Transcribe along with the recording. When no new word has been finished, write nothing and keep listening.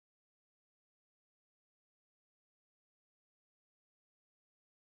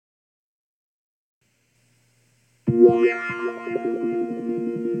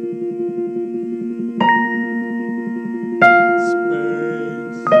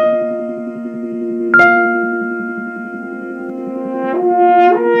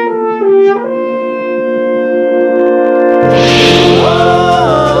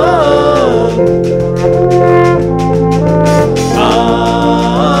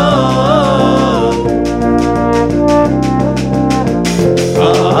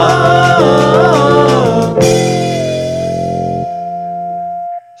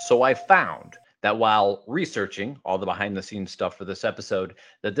So I found that while researching all the behind the scenes stuff for this episode,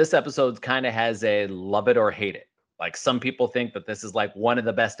 that this episode kind of has a love it or hate it. Like some people think that this is like one of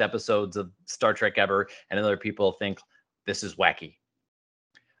the best episodes of Star Trek ever, and other people think this is wacky.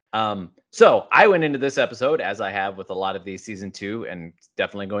 So I went into this episode, as I have with a lot of these season 2 and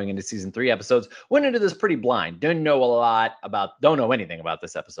definitely going into season 3 episodes, went into this pretty blind. Don't know anything about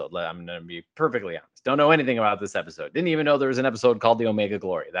this episode. I'm going to be perfectly honest. Don't know anything about this episode. Didn't even know there was an episode called The Omega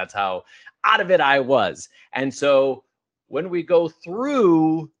Glory. That's how out of it I was. And so when we go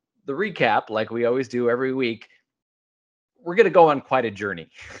through the recap, like we always do every week, we're going to go on quite a journey.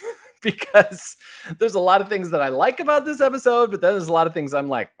 Because there's a lot of things that I like about this episode, but then there's a lot of things I'm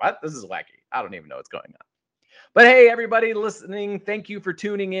like, what? This is wacky. I don't even know what's going on. But hey, everybody listening, thank you for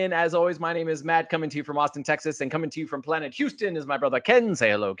tuning in. As always, my name is Matt, coming to you from Austin, Texas, and coming to you from planet Houston is my brother Ken.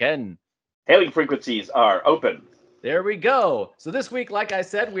 Say hello, Ken. Hailing frequencies are open. There we go. So this week, like I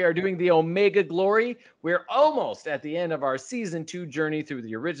said, we are doing the Omega Glory. We're almost at the end of our season 2 journey through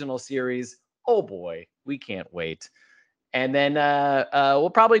the original series. Oh boy, we can't wait. And then we'll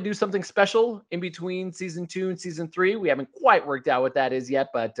probably do something special in between season 2 and season 3. We haven't quite worked out what that is yet,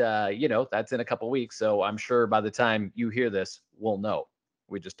 but that's in a couple weeks. So I'm sure by the time you hear this, we'll know.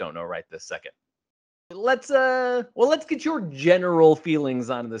 We just don't know right this second. Let's get your general feelings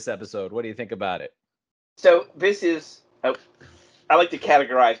on this episode. What do you think about it? So this is, I like to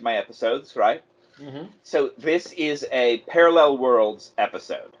categorize my episodes, right? Mm-hmm. So this is a Parallel Worlds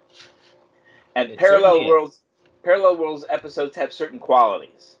episode. And It Parallel Worlds episodes have certain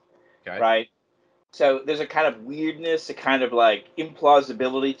qualities, okay, right? So there's a kind of weirdness, a kind of like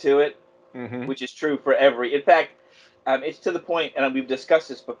implausibility to it, mm-hmm. which is true for every. In fact, it's to the point, and we've discussed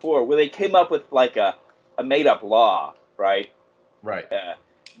this before, where they came up with like a made-up law, right? Right.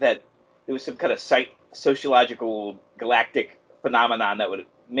 That there was some kind of sociological galactic phenomenon that would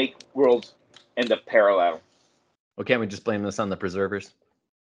make worlds end up parallel. Well, can't we just blame this on the preservers?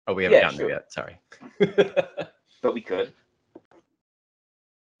 Oh, we haven't gotten there yet. Sorry. But we could.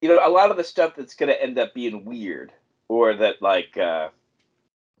 You know, a lot of the stuff that's going to end up being weird, or that like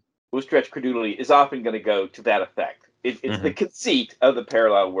will stretch credulity, is often going to go to that effect. It's Mm-hmm. the conceit of the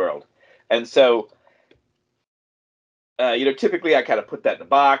parallel world, and so typically I kind of put that in a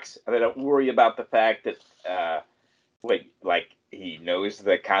box, and I don't worry about the fact that like he knows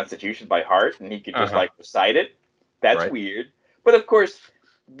the Constitution by heart and he could just like recite it. That's right. Weird, but of course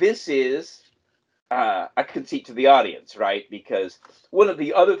this is a conceit to the audience, right? Because one of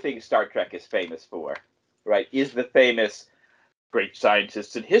the other things Star Trek is famous for, right, is the famous great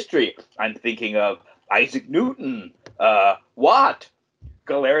scientists in history. I'm thinking of Isaac Newton, Watt,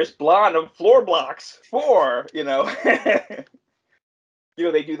 Galeris Blond of Floor Blocks 4, you know.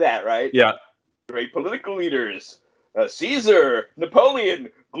 They do that, right? Yeah. Great political leaders, Caesar, Napoleon,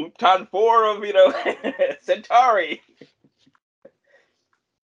 Gluton 4 of, Centauri.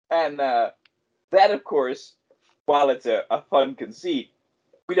 And that, of course, while it's a fun conceit,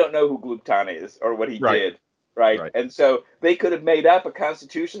 we don't know who Gluton is or what he did, right? And so they could have made up a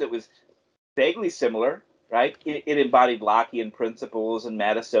constitution that was vaguely similar, right? It embodied Lockean principles and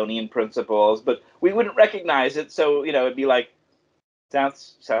Madisonian principles, but we wouldn't recognize it. So, it'd be like,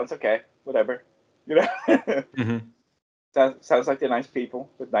 sounds okay, whatever. Mm-hmm. Sounds like they're nice people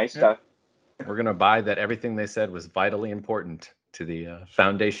with nice stuff. We're going to buy that everything they said was vitally important to the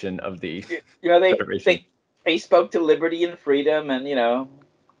foundation of the Federation. They spoke to liberty and freedom, and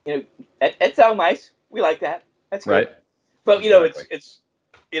it sounds nice. We like that. That's good. Right. But exactly. it's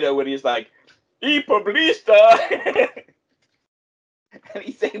when he's like, "E publista," and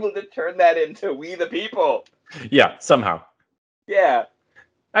he's able to turn that into "We the People." Yeah, somehow. Yeah.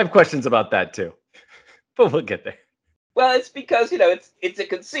 I have questions about that too, but we'll get there. Well, it's because it's a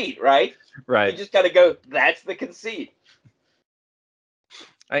conceit, right? Right. You just got to go. That's the conceit.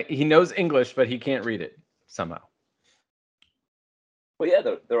 He knows English, but he can't read it somehow. Well, yeah,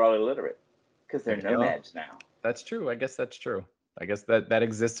 they're all illiterate because they're nomads now. That's true. I guess that's true. I guess that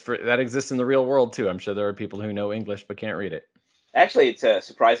exists in the real world too. I'm sure there are people who know English but can't read it. Actually, it's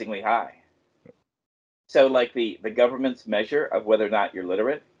surprisingly high. So, like the government's measure of whether or not you're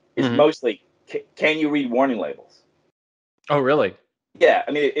literate is mostly can you read warning labels? Oh, really? Yeah,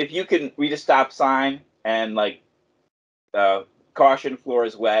 I mean, if you can read a stop sign and like caution, floor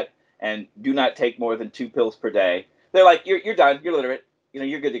is wet, and do not take more than 2 pills per day, they're like, you're done, you're literate,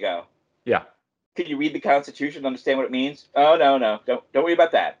 you're good to go. Yeah. Can you read the Constitution and understand what it means? Oh no, don't worry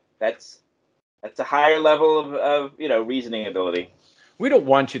about that. That's a higher level of reasoning ability. We don't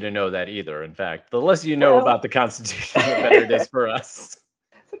want you to know that either. In fact, the less you know Well, about the Constitution, the better it is for us.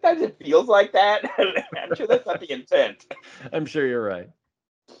 sometimes it feels like that. I'm sure that's not the intent. I'm sure you're right.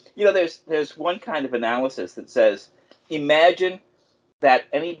 There's one kind of analysis that says, imagine that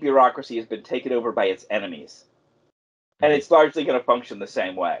any bureaucracy has been taken over by its enemies, and it's largely going to function the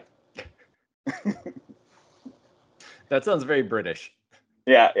same way. That sounds very British.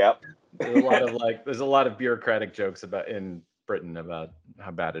 Yeah. There's a lot of bureaucratic jokes about in Britain about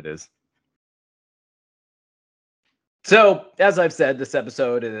how bad it is. So, as I've said, this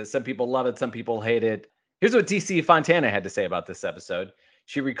episode, some people love it, some people hate it. Here's what DC Fontana had to say about this episode.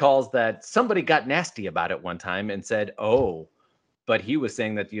 She recalls that somebody got nasty about it one time and said, "Oh, but he was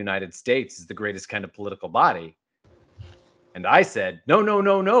saying that the United States is the greatest kind of political body." And I said,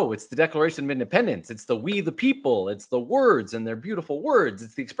 no. It's the Declaration of Independence. It's the we the people. It's the words and their beautiful words.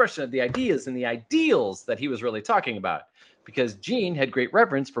 It's the expression of the ideas and the ideals that he was really talking about. Because Jean had great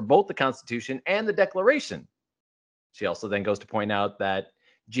reverence for both the Constitution and the Declaration. She also then goes to point out that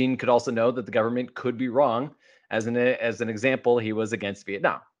Jean could also know that the government could be wrong. As an example, he was against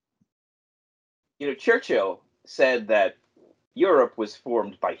Vietnam. Churchill said that Europe was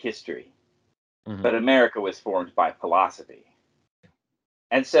formed by history. Mm-hmm. But America was formed by philosophy.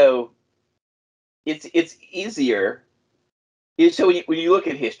 And so it's easier. So when you look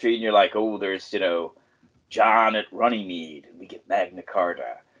at history and you're like, oh, there's, John at Runnymede, and we get Magna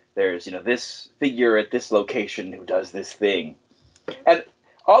Carta. There's, this figure at this location who does this thing. And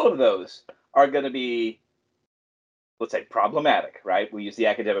all of those are going to be, let's say, problematic, right? We use the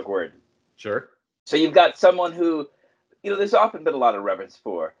academic word. Sure. So you've got someone who, there's often been a lot of reverence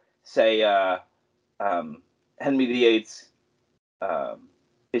for, say, Henry VIII's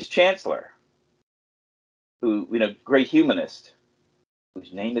his chancellor, who, great humanist,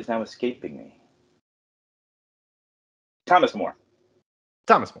 whose name is now escaping me. Thomas More.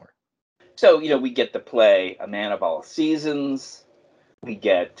 So, we get the play A Man of All Seasons. We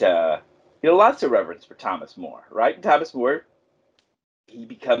get, lots of reverence for Thomas More, right? And Thomas More, he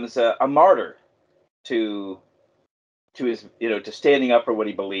becomes a martyr to his, to standing up for what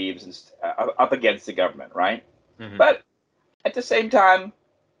he believes and up against the government, right? Mm-hmm. But at the same time,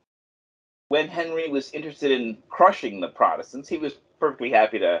 when Henry was interested in crushing the Protestants, he was perfectly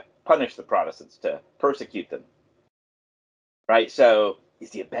happy to punish the Protestants, to persecute them. Right? So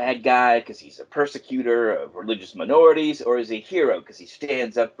is he a bad guy because he's a persecutor of religious minorities, or is he a hero because he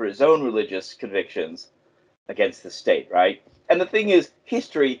stands up for his own religious convictions against the state, right? And the thing is,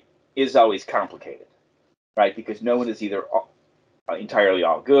 history is always complicated, right? Because no one is either entirely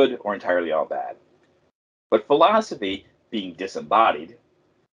all good or entirely all bad. But philosophy, being disembodied,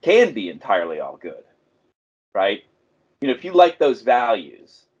 can be entirely all good, right? If you like those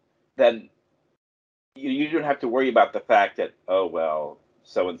values, then you don't have to worry about the fact that, oh, well,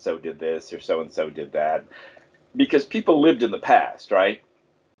 so-and-so did this or so-and-so did that, because people lived in the past, right?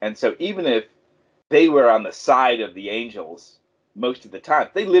 And so even if they were on the side of the angels most of the time,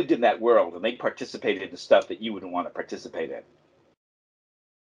 they lived in that world and they participated in stuff that you wouldn't want to participate in.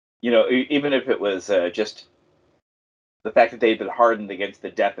 Even if it was just the fact that they've been hardened against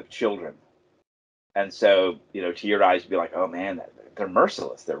the death of children. And so, to your eyes, you'd be like, oh man, they're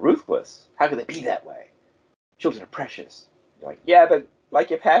merciless. They're ruthless. How could they be that way? Children are precious. You're like, yeah, but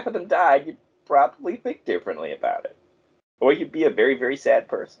like if half of them died, you'd probably think differently about it. Or you'd be a very, very sad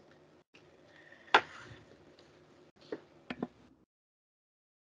person.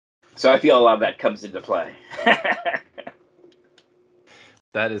 So I feel a lot of that comes into play.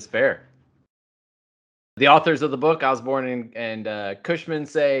 That is fair. The authors of the book, Osborne and Cushman,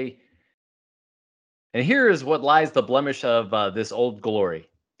 say, and here is what lies the blemish of this old glory.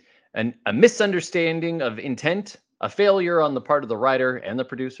 A misunderstanding of intent, a failure on the part of the writer and the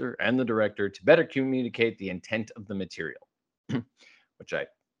producer and the director to better communicate the intent of the material, which I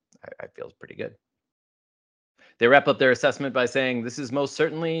feel is pretty good. They wrap up their assessment by saying, this is most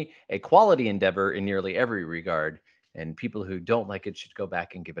certainly a quality endeavor in nearly every regard, and people who don't like it should go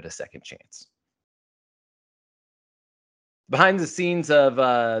back and give it a second chance. Behind the scenes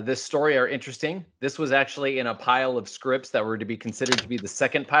of this story are interesting. This was actually in a pile of scripts that were to be considered to be the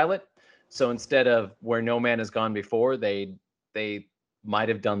second pilot. So instead of Where No Man Has Gone Before, they might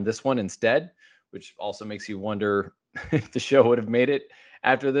have done this one instead, which also makes you wonder if the show would have made it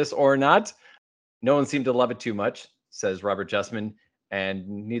after this or not. No one seemed to love it too much. says Robert Justman, and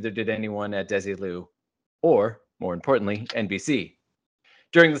neither did anyone at Desilu, or, more importantly, NBC.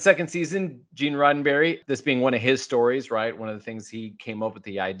 During the second season, Gene Roddenberry, this being one of his stories, right? One of the things he came up with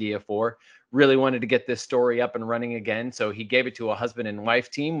the idea for, really wanted to get this story up and running again. So he gave it to a husband and wife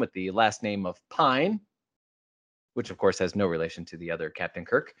team with the last name of Pine, which of course has no relation to the other Captain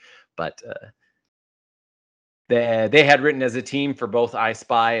Kirk. But they had written as a team for both I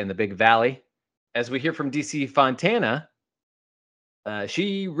Spy and The Big Valley. As we hear from DC Fontana,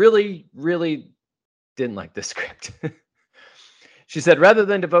 she really, really didn't like this script. She said, rather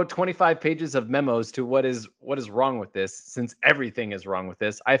than devote 25 pages of memos to what is wrong with this, since everything is wrong with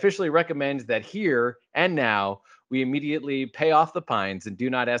this, I officially recommend that here and now we immediately pay off the Pines and do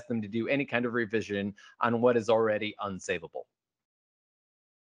not ask them to do any kind of revision on what is already unsavable.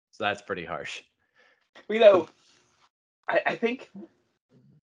 So that's pretty harsh. I think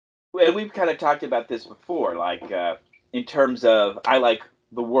we've kind of talked about this before, like in terms of I like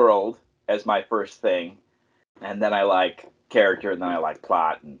the world as my first thing, and then I like character, and then I like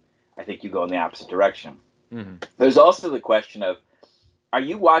plot, and I think you go in the opposite direction. Mm-hmm. There's also the question of, are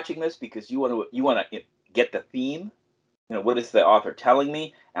you watching this because you want to get the theme? What is the author telling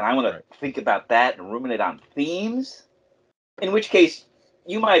me? And I want to think about that and ruminate on themes. In which case,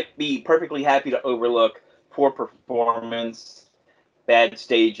 you might be perfectly happy to overlook poor performance, bad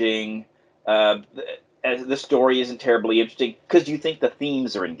staging, the story isn't terribly interesting because you think the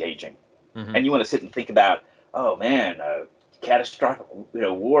themes are engaging, and you want to sit and think about, oh man, catastrophic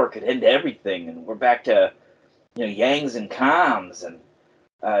war could end everything, and we're back to yangs and coms, and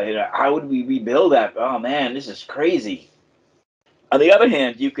how would we rebuild that? Oh man, this is crazy. On the other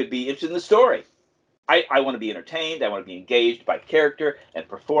hand, you could be interested in the story. I want to be entertained. I want to be engaged by character and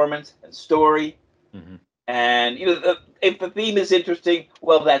performance and story. Mm-hmm. And if the theme is interesting,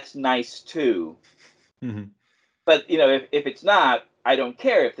 well, that's nice too. Mm-hmm. But if it's not, I don't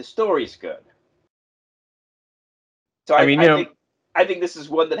care if the story's good. So I think this is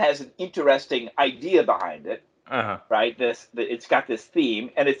one that has an interesting idea behind it, right? It's got this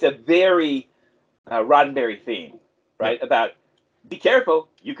theme, and it's a very Roddenberry theme, right? Yep. About be careful,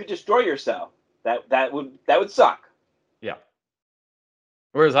 you could destroy yourself. That would suck. Yeah.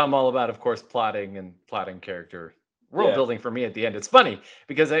 Whereas I'm all about, of course, plotting character, world building for me at the end. It's funny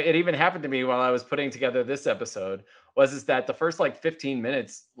because it even happened to me while I was putting together this episode. Is that the first 15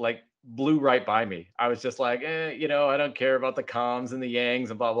 minutes blew right by me. I was just like, I don't care about the comms and the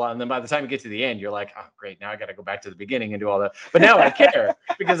yangs and blah, blah. And then by the time you get to the end, you're like, oh, great. Now I got to go back to the beginning and do all that. But now I care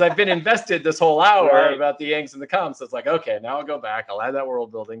because I've been invested this whole hour about the yangs and the comms. So it's like, okay, now I'll go back. I'll add that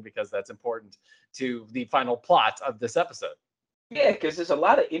world building because that's important to the final plot of this episode. Yeah, because there's a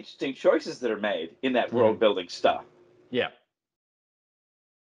lot of interesting choices that are made in that world building stuff. Yeah.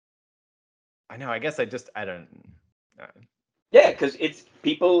 I know. I guess I don't. Yeah, because it's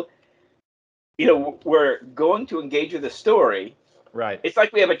people, we're going to engage with the story. Right. It's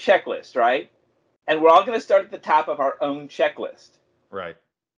like we have a checklist, right? And we're all going to start at the top of our own checklist. Right.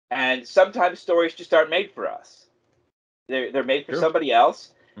 And sometimes stories just aren't made for us. They're made for somebody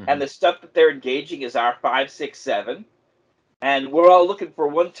else. Mm-hmm. And the stuff that they're engaging is our 5, 6, 7. And we're all looking for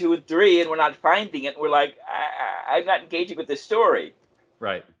 1, 2, and 3, and we're not finding it. We're like, I'm not engaging with this story.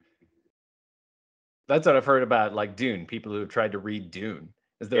 Right. That's what I've heard about, Dune. People who have tried to read Dune,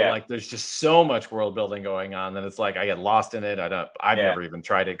 is they're there's just so much world building going on that it's like I get lost in it. I've never even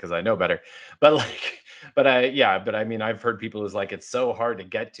tried it because I know better. But I mean, I've heard people who's like, it's so hard to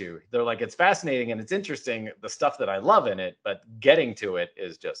get to. They're like, it's fascinating and it's interesting, the stuff that I love in it, but getting to it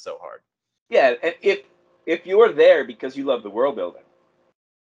is just so hard. Yeah, and if you're there because you love the world building,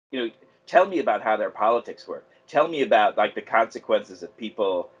 tell me about how their politics work. Tell me about the consequences of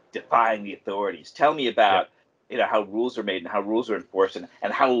people defying the authorities. Tell me about how rules are made and how rules are enforced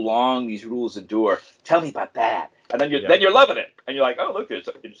and how long these rules endure. Tell me about that. And then you're loving it. And you're like, oh, look, there's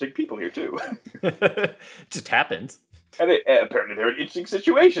interesting people here too. It just happens. And apparently they're in interesting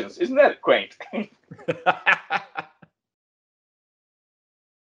situations. Isn't that quaint?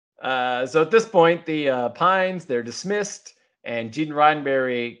 So at this point, the Pines, they're dismissed, and Gene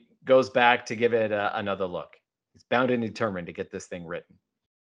Roddenberry goes back to give it another look. He's bound and determined to get this thing written.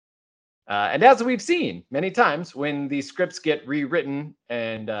 And as we've seen many times, when the scripts get rewritten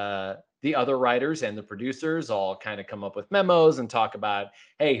and the other writers and the producers all kind of come up with memos and talk about,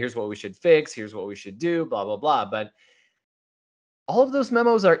 hey, here's what we should fix, here's what we should do, blah, blah, blah. But all of those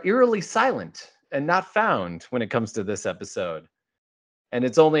memos are eerily silent and not found when it comes to this episode. And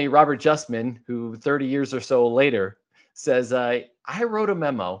it's only Robert Justman who 30 years or so later says, I wrote a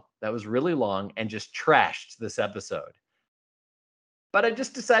memo that was really long and just trashed this episode. but I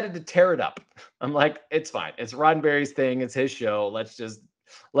just decided to tear it up. I'm like, it's fine. It's Roddenberry's thing. It's his show. Let's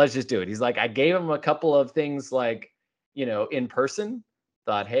just do it. He's like, I gave him a couple of things like, in person.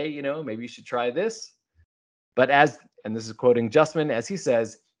 Thought, hey, maybe you should try this. But and this is quoting Justman, as he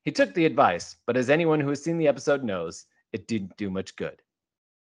says, he took the advice, but as anyone who has seen the episode knows, it didn't do much good.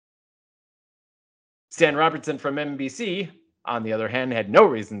 Stan Robertson from NBC, on the other hand, had no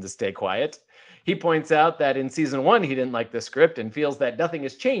reason to stay quiet. He points out that in season 1, he didn't like the script and feels that nothing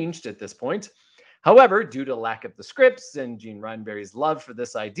has changed at this point. However, due to lack of the scripts and Gene Roddenberry's love for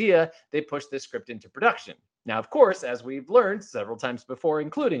this idea, they pushed this script into production. Now, of course, as we've learned several times before,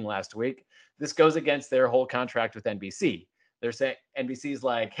 including last week, this goes against their whole contract with NBC. They're saying, NBC's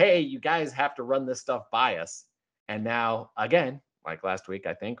like, hey, you guys have to run this stuff by us. And now, again, like last week,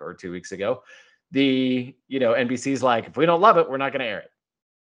 I think, or 2 weeks ago, NBC's like, if we don't love it, we're not going to air it.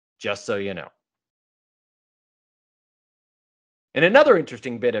 Just so you know. And another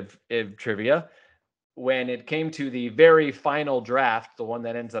interesting bit of trivia, when it came to the very final draft, the one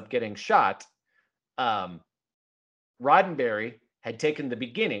that ends up getting shot, Roddenberry had taken the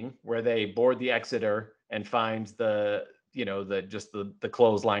beginning where they board the Exeter and find the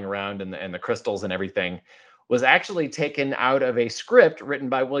clothes lying around and the crystals and everything, was actually taken out of a script written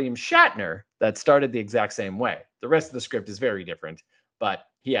by William Shatner that started the exact same way. The rest of the script is very different, but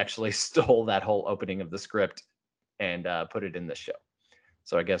he actually stole that whole opening of the script and put it in the show.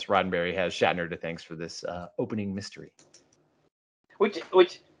 So I guess Roddenberry has Shatner to thanks for this opening mystery. Which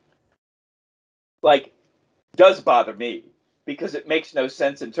like does bother me because it makes no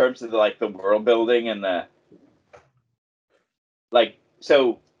sense in terms of the world building and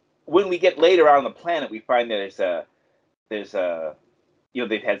so when we get later on the planet, we find that there's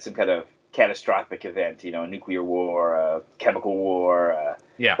they've had some kind of catastrophic event, a nuclear war, a chemical war,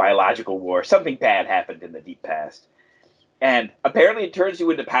 biological war, something bad happened in the deep past. And apparently it turns you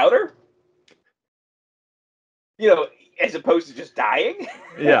into powder, as opposed to just dying.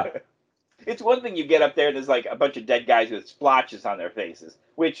 Yeah. It's one thing you get up there and there's like a bunch of dead guys with splotches on their faces,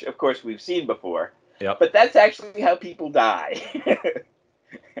 which of course we've seen before. Yep. But that's actually how people die.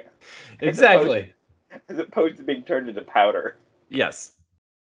 Exactly. As opposed to being turned into powder. Yes.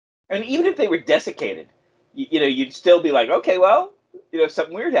 And even if they were desiccated, you'd still be like, okay, well,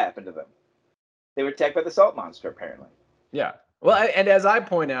 something weird happened to them. They were attacked by the salt monster, apparently. Yeah. Well, and as I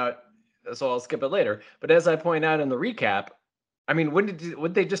point out, so I'll skip it later, but as I point out in the recap, I mean,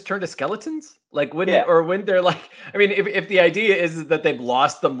 would they just turn to skeletons? Like, wouldn't they're like, I mean, if the idea is that they've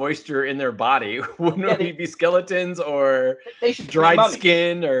lost the moisture in their body, wouldn't we be skeletons or they should dried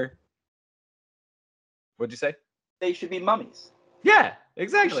skin or? What'd you say? They should be mummies. Yeah,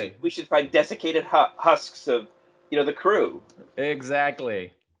 exactly. We should find desiccated husks of, the crew.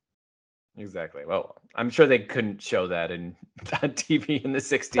 Exactly. Well, I'm sure they couldn't show that on TV in the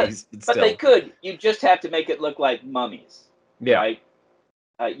 60s. But they could. You just have to make it look like mummies. Yeah. Right?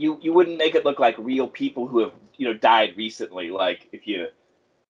 You wouldn't make it look like real people who have, died recently. Like if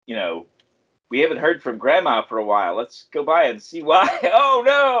we haven't heard from Grandma for a while. Let's go by and see why. Oh,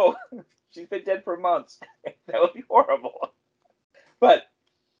 no. She's been dead for months. That would be horrible. But,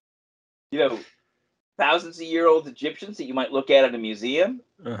 thousands of year old Egyptians that you might look at in a museum,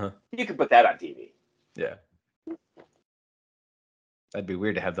 you could put that on TV. Yeah. That'd be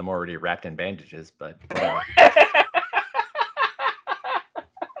weird to have them already wrapped in bandages, but.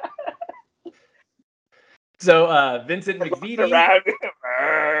 So Vincent McVitie.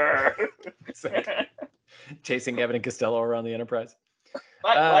 Chasing Evan and Costello around the Enterprise.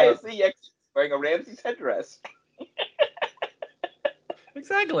 Why is the wearing a Ramses headdress?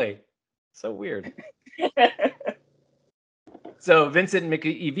 Exactly. So weird. So Vincent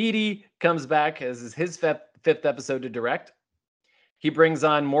McVitie comes back as is his fifth episode to direct. He brings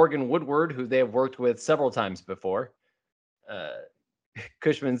on Morgan Woodward, who they have worked with several times before.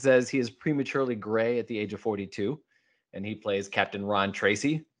 Cushman says he is prematurely gray at the age of 42, and he plays Captain Ron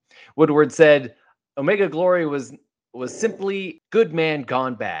Tracy. Woodward said Omega Glory was simply good man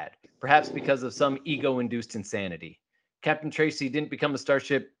gone bad, perhaps because of some ego-induced insanity. Captain Tracy didn't become a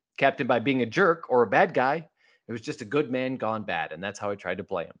starship captain by being a jerk or a bad guy. It was just a good man gone bad, and that's how I tried to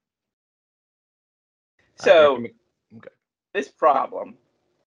play him. So, this problem,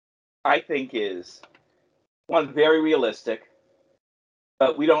 I think, is one very realistic,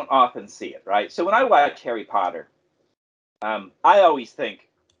 but we don't often see it, right? So when I watch Harry Potter, I always think,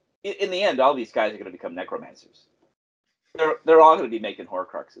 in the end, all these guys are going to become necromancers. They're all going to be making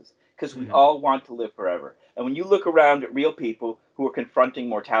Horcruxes because we all want to live forever. And when you look around at real people who are confronting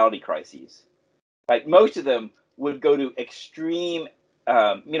mortality crises, right, most of them would go to extreme,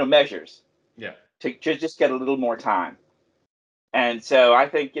 measures, to just get a little more time. And so I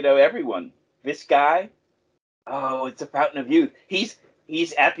think, everyone, this guy, oh, it's a fountain of youth. He's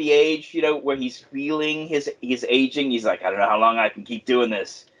at the age, where he's feeling his aging. He's like, I don't know how long I can keep doing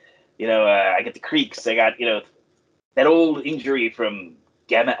this. I get the creaks. I got, that old injury from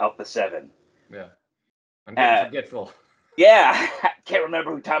gamma alpha 7. Yeah. I'm getting forgetful. Yeah. I can't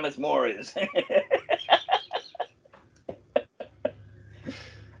remember who Thomas More is. I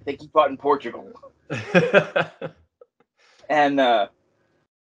think he fought in Portugal. And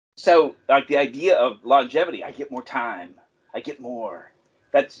so, like, the idea of longevity, I get more time. I get more.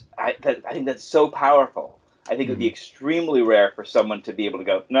 I think that's so powerful. I think it would be extremely rare for someone to be able to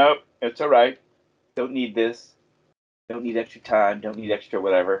go, nope, it's all right. Don't need this. Don't need extra time. Don't need extra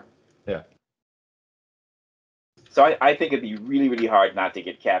whatever. Yeah. So I think it'd be really, really hard not to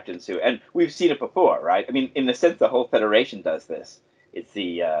get Captain Sue. And we've seen it before, right? I mean, in the sense the whole Federation does this. It's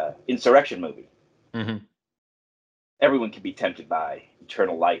the Insurrection movie. Mm-hmm. Everyone can be tempted by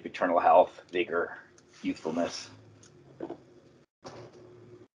eternal life, eternal health, vigor, youthfulness.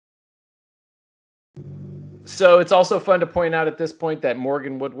 So it's also fun to point out at this point that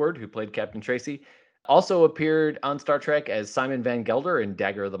Morgan Woodward, who played Captain Tracy, also appeared on Star Trek as Simon Van Gelder in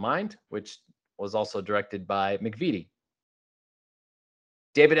Dagger of the Mind, which was also directed by McVitie.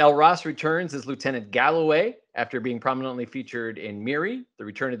 David L. Ross returns as Lieutenant Galloway after being prominently featured in Miri, The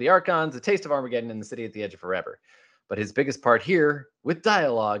Return of the Archons, A Taste of Armageddon, and The City at the Edge of Forever. But his biggest part here, with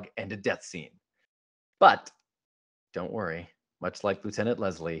dialogue and a death scene. But don't worry, much like Lieutenant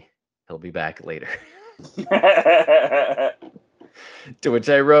Leslie, he'll be back later. To which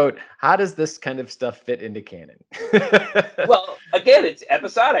I wrote, how does this kind of stuff fit into canon? Well, again, it's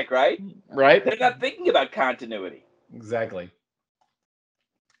episodic, right? Right? They're not thinking about continuity. Exactly.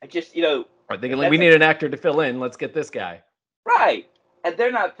 I just, Or thinking like, we need an actor to fill in. Let's get this guy. Right. And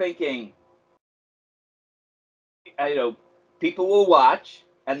they're not thinking, people will watch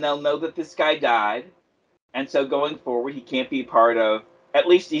and they'll know that this guy died. And so going forward, he can't be part of, at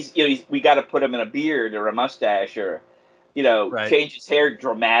least we got to put him in a beard or a mustache or, right. Change his hair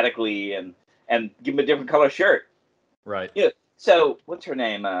dramatically and give him a different color shirt. Right. Yeah. So what's her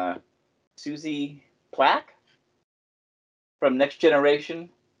name? Susie Plack from Next Generation.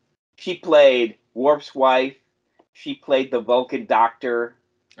 She played Worf's wife. She played the Vulcan doctor.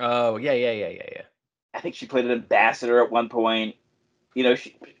 Oh, yeah. I think she played an ambassador at one point.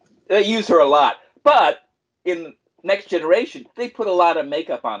 They use her a lot. But in Next Generation, they put a lot of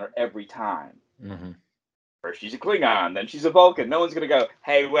makeup on her every time. Mm-hmm. First she's a Klingon, then she's a Vulcan. No one's going to go,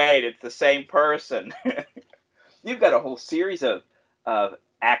 hey, wait, it's the same person. You've got a whole series of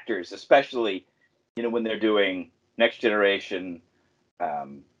actors, especially, when they're doing Next Generation,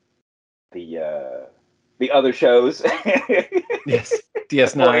 the other shows. Yes,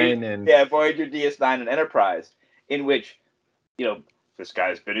 DS9 and Voyager, DS9, and Enterprise, in which, this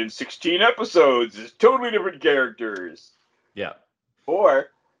guy's been in 16 episodes. It's totally different characters. Yeah.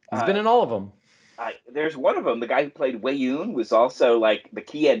 Or he's been in all of them. There's one of them. The guy who played Wei-Yun was also like the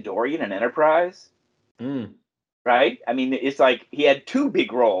key Andorian in Enterprise. Right? I mean, it's like he had two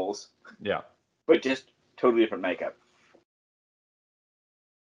big roles. Yeah. But just totally different makeup.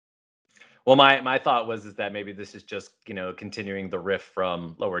 Well, my thought was that maybe this is just, continuing the riff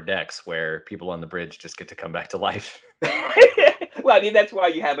from Lower Decks where people on the bridge just get to come back to life. Well, I mean, that's why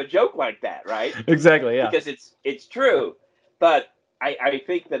you have a joke like that, right? Exactly, yeah. Because it's true. But I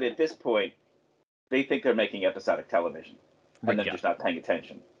think that at this point, they think they're making episodic television. And they're just not paying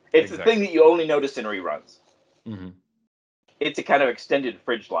attention. It's the thing that you only notice in reruns. Mm-hmm. It's a kind of extended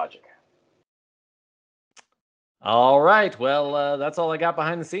fridge logic. All right. Well, that's all I got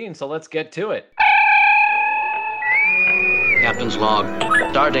behind the scenes, so let's get to it. Captain's log.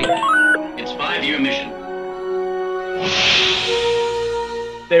 Stardate. It's 5-year mission.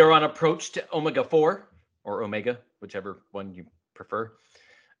 They are on approach to Omega 4, or Omega, whichever one you prefer.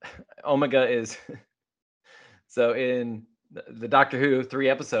 Omega is... So in the Doctor Who 3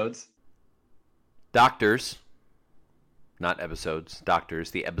 episodes... Doctors, not episodes,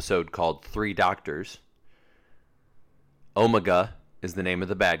 Doctors, the episode called 3 Doctors... Omega is the name of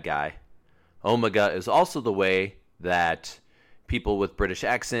the bad guy. Omega is also the way that people with British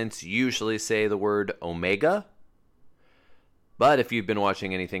accents usually say the word Omega. But if you've been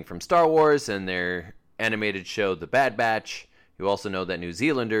watching anything from Star Wars and their animated show The Bad Batch, you also know that New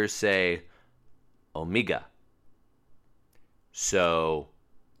Zealanders say Omega. So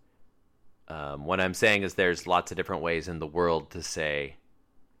what I'm saying is there's lots of different ways in the world to say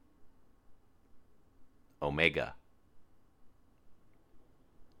Omega.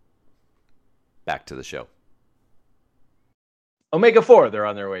 Back to the show. Omega 4, they're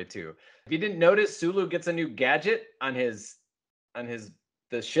on their way to. If you didn't notice, Sulu gets a new gadget on his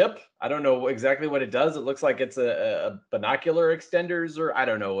the ship. I don't know exactly what it does. It looks like it's a binocular extenders, or I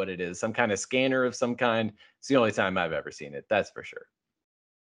don't know what it is. Some kind of scanner of some kind. It's the only time I've ever seen it. That's for sure.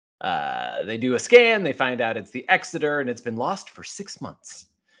 They do a scan. They find out it's the Exeter, and it's been lost for 6 months.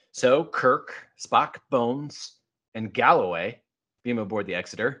 So Kirk, Spock, Bones, and Galloway beam aboard the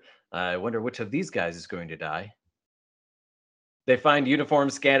Exeter. I wonder which of these guys is going to die. They find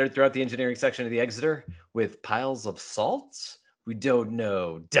uniforms scattered throughout the engineering section of the Exeter with piles of salts. We don't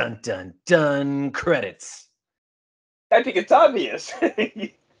know. Dun, dun, dun. Credits. I think it's obvious.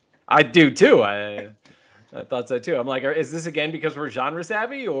 I do too. I thought so too. I'm like, is this again because we're genre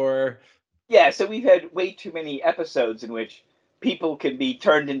savvy, or? Yeah, so we've had way too many episodes in which people can be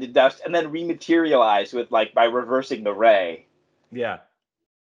turned into dust and then rematerialize with by reversing the ray. Yeah.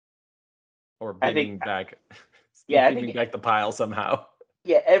 Or beaming back. Yeah, beaming back the pile somehow.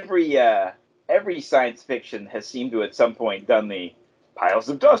 Yeah, every science fiction has seemed to at some point done the piles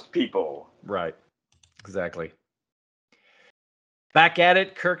of dust people. Right. Exactly. Back at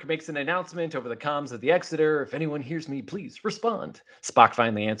it, Kirk makes an announcement over the comms of the Exeter. If anyone hears me, please respond. Spock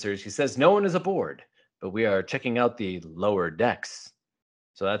finally answers. He says, no one is aboard, but we are checking out the lower decks.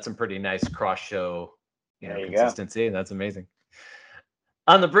 So that's some pretty nice cross-show consistency. Go. That's amazing.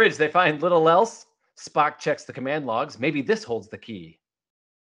 On the bridge, they find little else. Spock checks the command logs. Maybe this holds the key.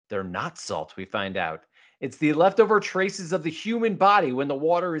 They're not salt, we find out. It's the leftover traces of the human body when the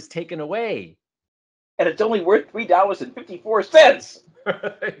water is taken away. And it's only worth $3.54.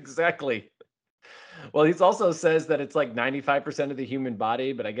 Exactly. Well, he also says that it's like 95% of the human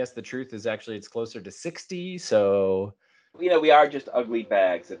body, but I guess the truth is actually it's closer to 60. So, we are just ugly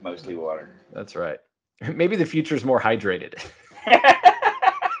bags of mostly water. That's right. Maybe the future is more hydrated.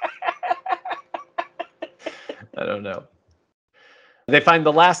 I don't know. They find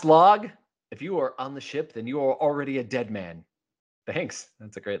the last log. If you are on the ship, then you are already a dead man. Thanks.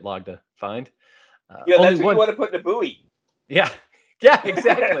 That's a great log to find. That's what you want to put in a buoy. Yeah,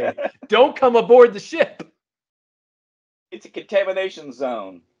 exactly. Don't come aboard the ship. It's a contamination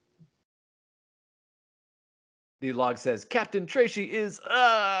zone. The log says, Captain Tracy is,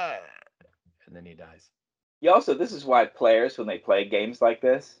 and then he dies. This is why players, when they play games like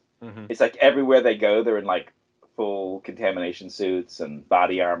this, it's like everywhere they go, they're in full contamination suits and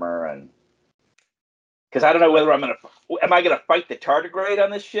body armor, and because I don't know whether am I gonna fight the tardigrade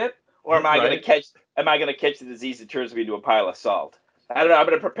on this ship, or am I gonna catch the disease that turns me into a pile of salt? I don't know. I'm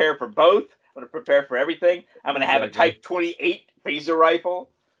gonna prepare for both. I'm gonna prepare for everything. I'm gonna have a Type 28 phaser rifle.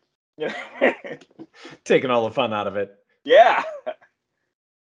 Taking all the fun out of it. Yeah.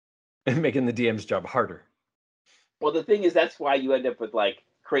 And making the DM's job harder. Well, the thing is, that's why you end up with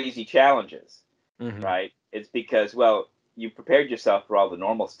crazy challenges, right? It's because, you prepared yourself for all the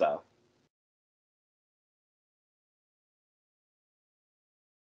normal stuff.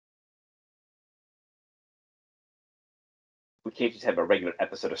 We can't just have a regular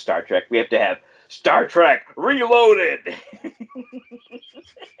episode of Star Trek. We have to have Star Trek Reloaded.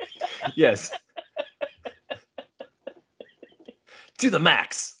 Yes. To the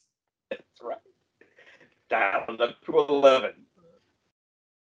max. That's right. Down to 11.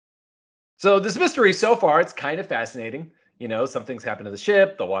 So this mystery so far, it's kind of fascinating. Something's happened to the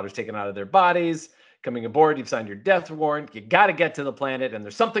ship. The water's taken out of their bodies. Coming aboard, you've signed your death warrant. You got to get to the planet, and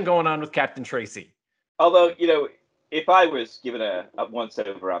there's something going on with Captain Tracy. Although, if I was given a once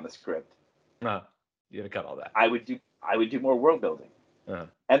over on the script, you'd have cut all that. I would do more world building,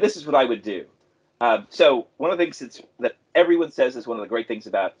 and this is what I would do. So one of the things that everyone says is one of the great things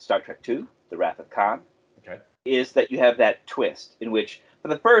about Star Trek II, The Wrath of Khan, is that you have that twist in which, for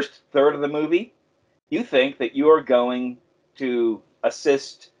the first third of the movie, you think that you are going to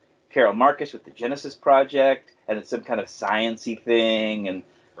assist Carol Marcus with the Genesis Project, and it's some kind of science-y thing, and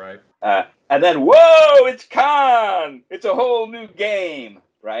and then, whoa, it's Khan! It's a whole new game,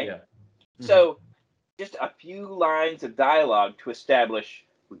 right? Yeah. So, just a few lines of dialogue to establish,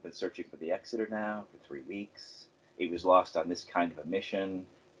 we've been searching for the Exeter now for 3 weeks. It was lost on this kind of a mission,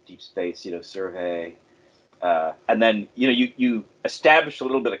 deep space, survey. And then, you establish a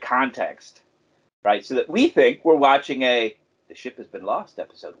little bit of context, right? So that we think we're watching the ship has been lost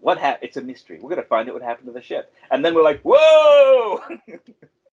episode. It's a mystery. We're going to find out what happened to the ship. And then we're like, whoa!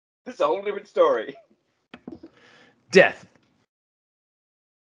 This is a whole different story. Death.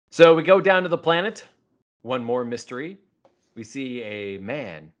 So we go down to the planet. One more mystery. We see a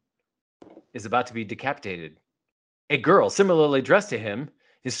man is about to be decapitated. A girl, similarly dressed to him,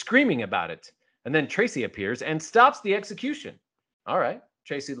 is screaming about it. And then Tracy appears and stops the execution. All right.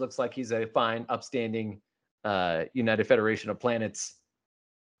 Tracy looks like he's a fine, upstanding United Federation of Planets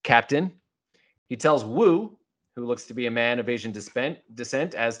captain. He tells Wu who looks to be a man of Asian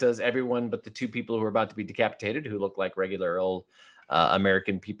descent, as does everyone but the two people who are about to be decapitated, who look like regular old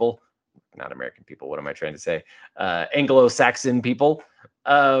American people. Not American people. What am I trying to say? Anglo-Saxon people.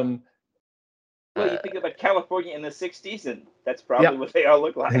 Well, you think about California in the 60s, and that's probably what they all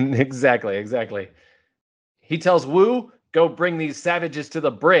look like. Exactly. He tells Wu, go bring these savages to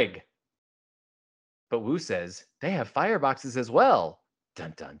the brig. But Wu says, they have fireboxes as well.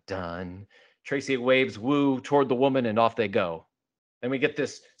 Dun, dun, dun. Tracy waves Wu toward the woman, and off they go. Then we get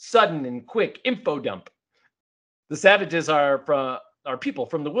this sudden and quick info dump. The savages are people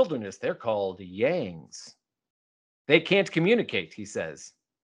from the wilderness. They're called Yangs. They can't communicate, he says.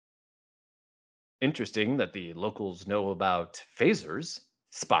 Interesting that the locals know about phasers,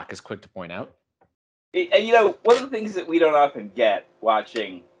 Spock is quick to point out. And, one of the things that we don't often get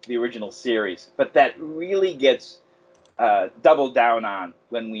watching the original series, but that really gets doubled down on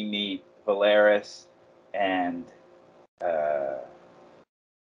when we meet Valeris and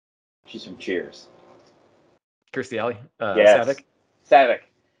she's from Cheers. Kirstie Alley? Yes. Saavik? Saavik.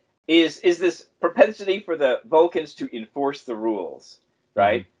 Is this propensity for the Vulcans to enforce the rules,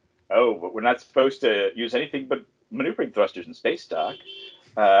 right? Mm-hmm. Oh, but we're not supposed to use anything but maneuvering thrusters in space, Doc.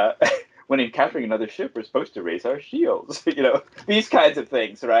 When encountering another ship, we're supposed to raise our shields. These kinds of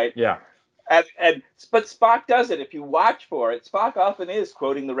things, right? Yeah. But Spock does it. If you watch for it, Spock often is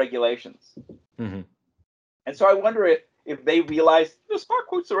quoting the regulations. Mm-hmm. And so I wonder if they realize, Spock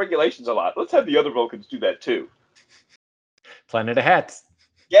quotes the regulations a lot. Let's have the other Vulcans do that too. Planet of Hats.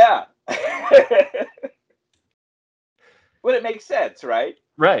 Yeah. Well, it makes sense, right?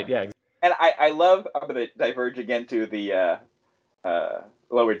 Right, yeah. And I love, I'm going to diverge again to the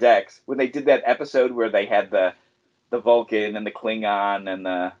Lower Decks, when they did that episode where they had the Vulcan and the Klingon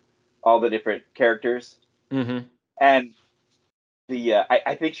and all the different characters. Mm-hmm. And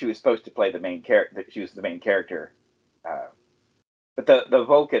I think she was supposed to play the main character. She was the main character. But the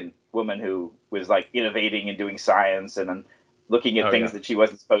Vulcan woman who was like innovating and doing science and looking at things that she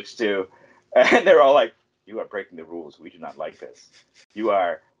wasn't supposed to. And they're all like, you are breaking the rules. We do not like this. You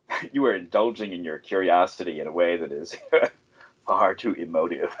are indulging in your curiosity in a way that is far too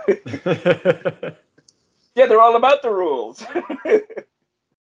emotive. Yeah, they're all about the rules.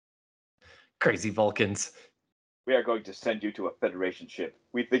 Crazy Vulcans. We are going to send you to a Federation ship.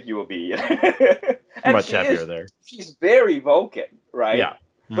 We think you will be much happier there. She's very Vulcan, right? Yeah.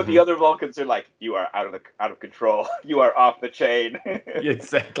 But the other Vulcans are like, you are out of control. You are off the chain.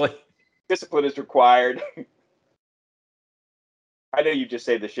 Exactly. Discipline is required. I know you just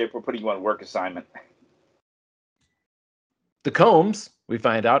saved the ship. We're putting you on work assignment. The Combs, we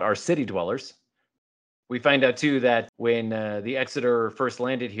find out, are city dwellers. We find out, too, that when the Exeter first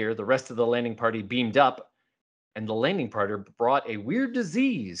landed here, the rest of the landing party beamed up, and the landing party brought a weird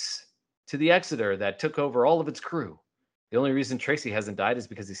disease to the Exeter that took over all of its crew. The only reason Tracy hasn't died is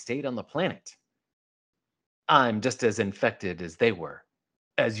because he stayed on the planet. I'm just as infected as they were.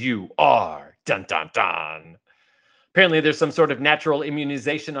 As you are. Dun, dun, dun. Apparently, there's some sort of natural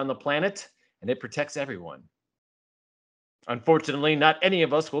immunization on the planet, and it protects everyone. Unfortunately, not any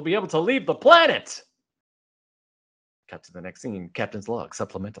of us will be able to leave the planet. Cut to the next scene. Captain's log,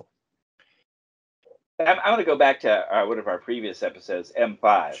 supplemental. I'm going to go back to one of our previous episodes,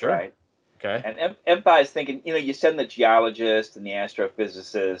 M5, sure. Right? Okay. And M5 is thinking, you send the geologist and the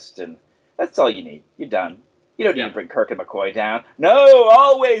astrophysicist, and that's all you need. You're done. You don't need to bring Kirk and McCoy down. No,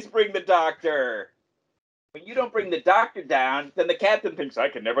 always bring the doctor. When you don't bring the doctor down, then the captain thinks, I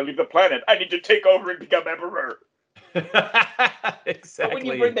can never leave the planet. I need to take over and become emperor. Exactly. But when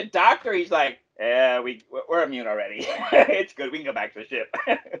you bring the doctor, he's like, yeah, we're immune already. It's good. We can go back to the ship.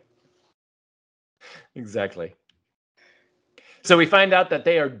 Exactly. So we find out that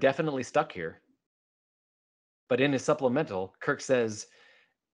they are definitely stuck here. But in his supplemental, Kirk says,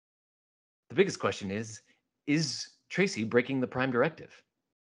 the biggest question is Tracy breaking the Prime Directive?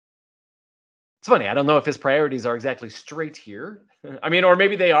 It's funny. I don't know if his priorities are exactly straight here. I mean, or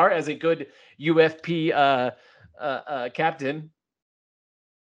maybe they are as a good UFP captain.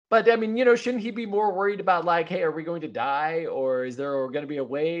 But I mean, shouldn't he be more worried about like, hey, are we going to die? Or is there going to be a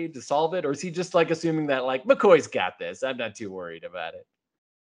way to solve it? Or is he just like assuming that like McCoy's got this? I'm not too worried about it.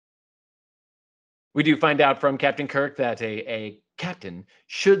 We do find out from Captain Kirk that a captain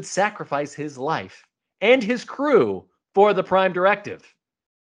should sacrifice his life and his crew for the Prime Directive.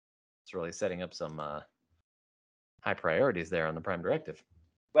 It's really setting up some high priorities there on the Prime Directive.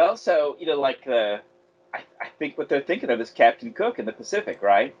 Well, so, I think what they're thinking of is Captain Cook in the Pacific,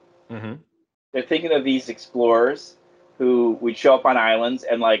 right? Mm-hmm. They're thinking of these explorers who would show up on islands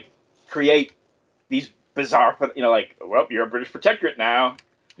and, create these bizarre, well, you're a British protectorate now.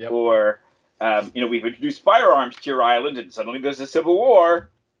 Yep. Or we've introduced firearms to your island, and suddenly there's a civil war.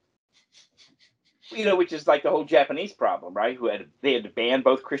 Which is like the whole Japanese problem, right? They had to ban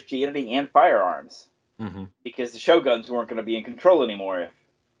both Christianity and firearms because the shoguns weren't going to be in control anymore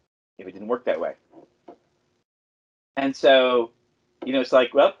if it didn't work that way. And so, it's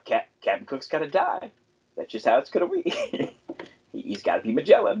like, well, Captain Cook's got to die. That's just how it's going to be. He's got to be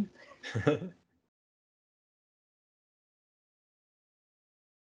Magellan.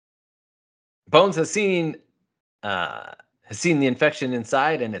 Bones has seen the infection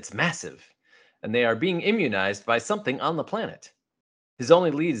inside, and it's massive. And they are being immunized by something on the planet. His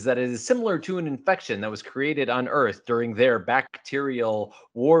only lead is that it is similar to an infection that was created on Earth during their bacterial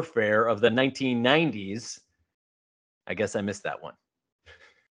warfare of the 1990s. I guess I missed that one.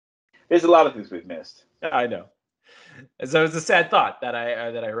 There's a lot of things we've missed. I know. So it's a sad thought that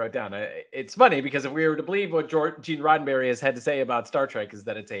I wrote down. It's funny because if we were to believe what Gene Roddenberry has had to say about Star Trek, is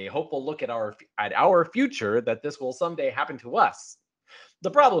that it's a hopeful look at our future, that this will someday happen to us. The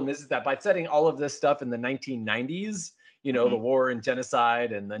problem is that by setting all of this stuff in the 1990s, the war and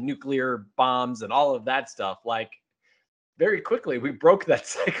genocide and the nuclear bombs and all of that stuff, like very quickly we broke that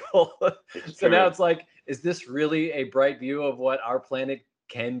cycle. So now it's like, is this really a bright view of what our planet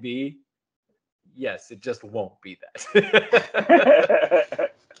can be? Yes, it just won't be that.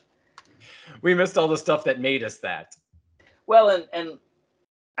 We missed all the stuff that made us that. Well, and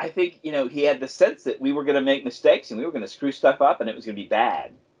I think, he had the sense that we were going to make mistakes and we were going to screw stuff up and it was going to be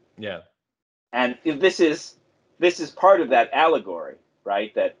bad. Yeah. And this is part of that allegory,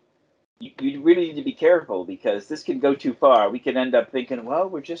 right? That you really need to be careful because this can go too far. We can end up thinking, well,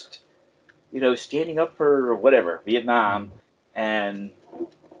 we're just, standing up for whatever, Vietnam, and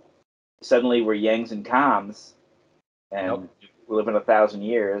suddenly we're Yangs and Coms, and we live in 1,000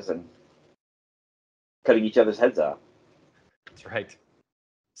 years and cutting each other's heads off. That's right.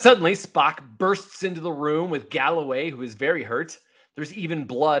 Suddenly, Spock bursts into the room with Galloway, who is very hurt. There's even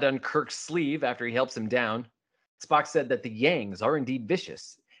blood on Kirk's sleeve after he helps him down. Spock said that the Yangs are indeed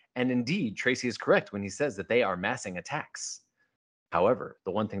vicious, and indeed, Tracy is correct when he says that they are massing attacks. However,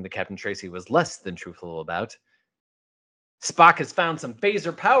 the one thing that Captain Tracy was less than truthful about, Spock has found some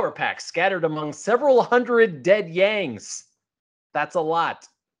phaser power packs scattered among several hundred dead Yangs. That's a lot.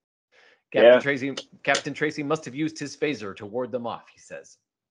 Captain Tracy must have used his phaser to ward them off, he says.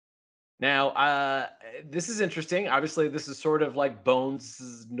 Now, this is interesting. Obviously, this is sort of like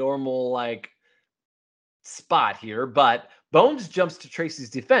Bones' normal, spot here, but Bones jumps to Tracy's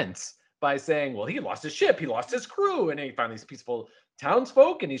defense by saying, well, he lost his ship, he lost his crew, and he found these peaceful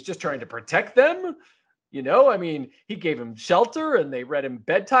townsfolk, and he's just trying to protect them. He gave him shelter, and they read him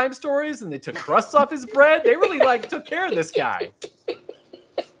bedtime stories, and they took crusts off his bread. They really, took care of this guy.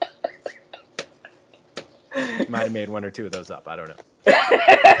 Might have made one or two of those up. I don't know.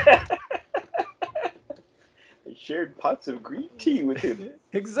 They shared pots of green tea with him.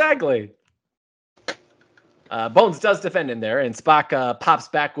 Exactly. Bones does defend him there, and Spock pops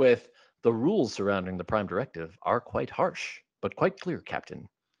back with, the rules surrounding the Prime Directive are quite harsh, but quite clear, Captain.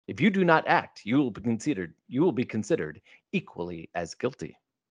 If you do not act, you will be considered equally as guilty.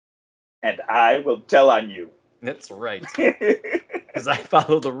 And I will tell on you. That's right. Because I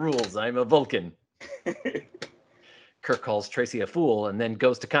follow the rules. I'm a Vulcan. Kirk calls Tracy a fool and then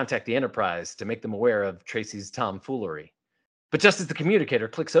goes to contact the Enterprise to make them aware of Tracy's tomfoolery. But just as the communicator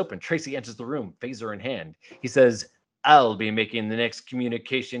clicks open, Tracy enters the room, phaser in hand. He says, I'll be making the next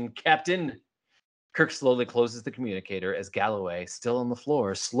communication, Captain. Kirk slowly closes the communicator as Galloway, still on the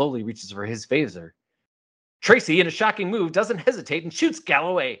floor, slowly reaches for his phaser. Tracy, in a shocking move, doesn't hesitate and shoots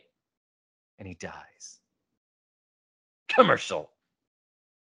Galloway. And he dies. Commercial.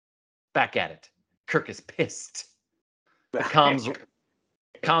 Back at it. Kirk is pissed. The comms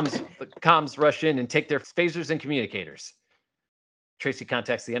rush in and take their phasers and communicators. Tracy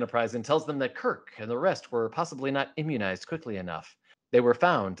contacts the Enterprise and tells them that Kirk and the rest were possibly not immunized quickly enough. They were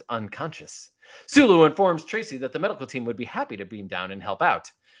found unconscious. Sulu informs Tracy that the medical team would be happy to beam down and help out.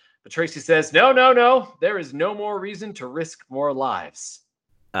 But Tracy says, no. There is no more reason to risk more lives.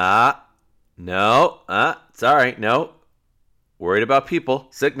 No. Sorry, no. Worried about people.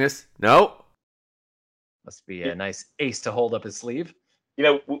 Sickness. No. Must be a nice ace to hold up his sleeve.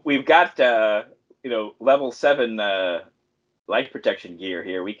 We've got, level 7 life protection gear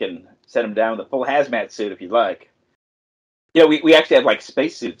here. We can set him down with a full hazmat suit if you'd like. We actually have,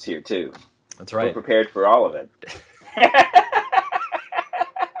 spacesuits here, too. That's right. We're prepared for all of it.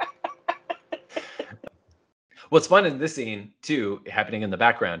 What's fun in this scene, too, happening in the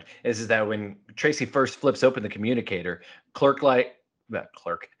background, is that when Tracy first flips open the communicator, Kirk, I'm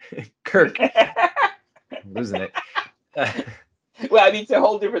losing it. Well, I mean, it's a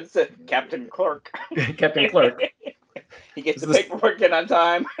whole different Captain Clerk. Captain Clerk. He gets the paperwork in on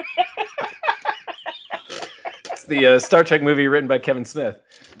time. It's the Star Trek movie written by Kevin Smith.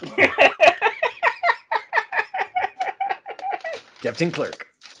 Captain Clerk.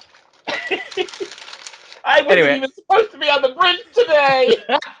 I wasn't even supposed to be on the bridge today.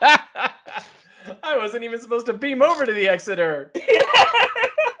 I wasn't even supposed to beam over to the Exeter.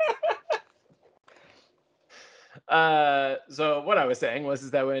 So what I was saying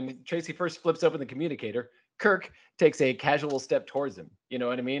is that when Tracy first flips open the communicator, Kirk takes a casual step towards him. You know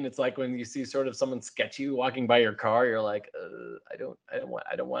what I mean? It's like when you see sort of someone sketchy walking by your car, you're like, I don't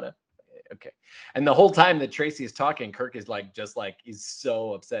want to. Okay. And the whole time that Tracy is talking, Kirk is like, just like, he's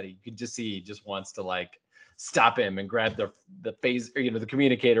so upset. You could just see he just wants to like stop him and grab the phase, or, the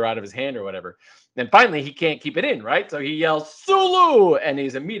communicator out of his hand or whatever. Then finally he can't keep it in, right? So he yells, Sulu, and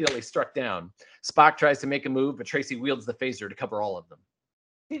he's immediately struck down. Spock tries to make a move, but Tracy wields the phaser to cover all of them.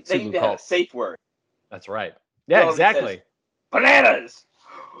 They need to have a safe word. That's right. Yeah, exactly. Says, bananas.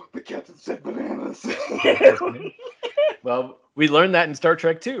 The captain said bananas. Well, we learned that in Star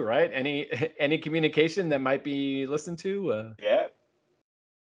Trek too, right? Any communication that might be listened to. Yeah.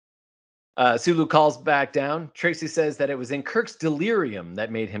 Sulu calls back down. Tracy says that it was in Kirk's delirium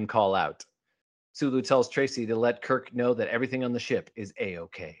that made him call out. Sulu tells Tracy to let Kirk know that everything on the ship is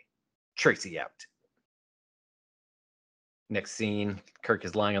A-OK. Tracy out. Next scene, Kirk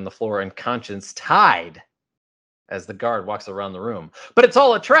is lying on the floor unconscious, tied, as the guard walks around the room. But it's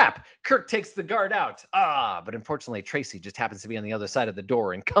all a trap. Kirk takes the guard out. But unfortunately, Tracy just happens to be on the other side of the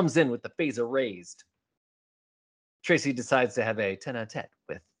door and comes in with the phaser raised. Tracy decides to have a tete-a-tete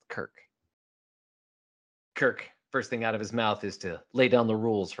with Kirk. Kirk, first thing out of his mouth is to lay down the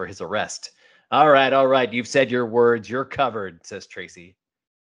rules for his arrest. All right, you've said your words. You're covered, says Tracy.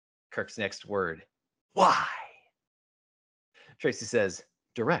 Kirk's next word, why? Tracy says,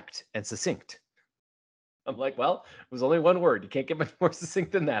 direct and succinct. I'm like, well, it was only one word. You can't get much more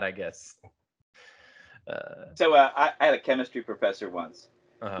succinct than that, I guess. I had a chemistry professor once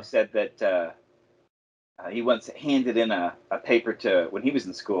who said that he once handed in a paper when he was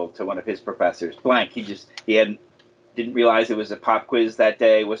in school to one of his professors, blank. He didn't realize it was a pop quiz that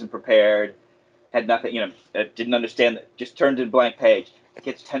day, wasn't prepared, had nothing, didn't understand that, just turned in blank page.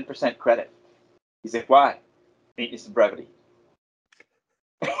 Gets 10% credit. He's like, why? Neatness and brevity.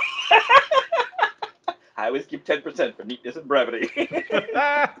 I always give 10% for neatness and brevity.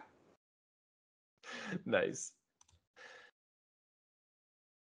 Nice.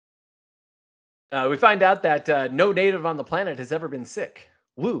 We find out that no native on the planet has ever been sick.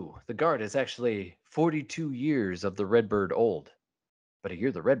 Wu, the guard, is actually 42 years of the Redbird old. But a year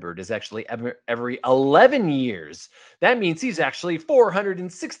of the Redbird is actually every 11 years. That means he's actually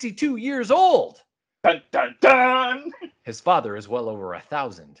 462 years old. Dun, dun, dun! His father is well over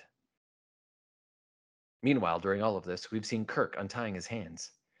 1,000. Meanwhile, during all of this, we've seen Kirk untying his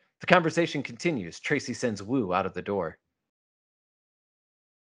hands. The conversation continues. Tracy sends Wu out of the door.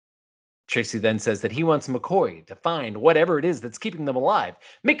 Tracy then says that he wants McCoy to find whatever it is that's keeping them alive,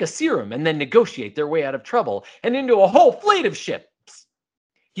 make a serum, and then negotiate their way out of trouble and into a whole fleet of ships.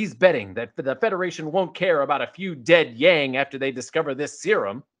 He's betting that the Federation won't care about a few dead Yang after they discover this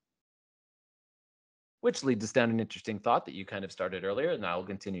serum. Which leads us down an interesting thought that you kind of started earlier, and I'll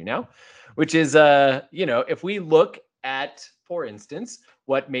continue now, which is, if we look at, for instance,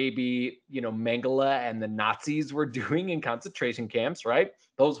 what maybe, Mengele and the Nazis were doing in concentration camps, right?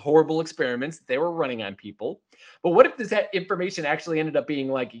 Those horrible experiments that they were running on people. But what if this information actually ended up being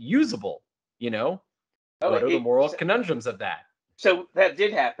like usable, what are the moral conundrums of that? So that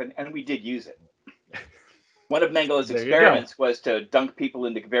did happen, and we did use it. One of Mengele's experiments was to dunk people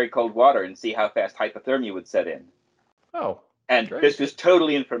into very cold water and see how fast hypothermia would set in. Oh, and great. This was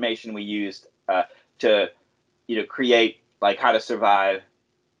totally information we used to, create like how to survive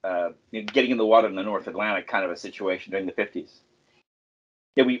getting in the water in the North Atlantic kind of a situation during the 50s.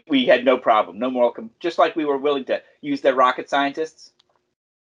 Yeah, we had no problem, no moral, just like we were willing to use their rocket scientists.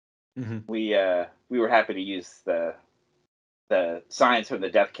 Mm-hmm. We were happy to use the science from the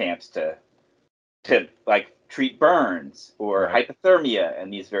death camps to like treat burns or hypothermia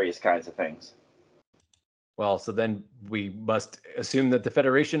and these various kinds of things. Well, so then we must assume that the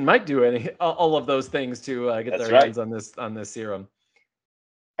Federation might do all of those things to get their hands on this serum.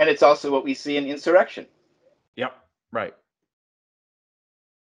 And it's also what we see in Insurrection. Yep, right.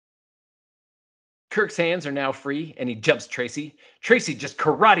 Kirk's hands are now free, and he jumps Tracy. Tracy just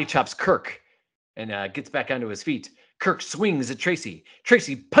karate chops Kirk and gets back onto his feet. Kirk swings at Tracy.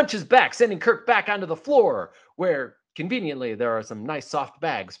 Tracy punches back, sending Kirk back onto the floor, where, conveniently, there are some nice soft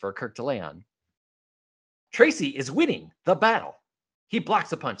bags for Kirk to lay on. Tracy is winning the battle. He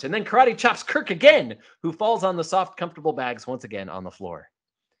blocks a punch and then karate chops Kirk again, who falls on the soft, comfortable bags once again on the floor.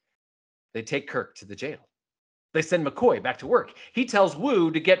 They take Kirk to the jail. They send McCoy back to work. He tells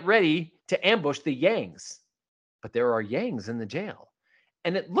Wu to get ready to ambush the Yangs. But there are Yangs in the jail.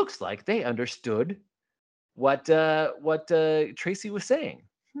 And it looks like they understood what Tracy was saying.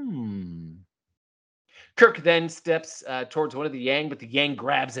 Kirk then steps towards one of the Yang, but the Yang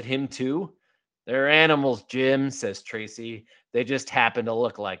grabs at him too. They're animals, Jim, says Tracy. They just happen to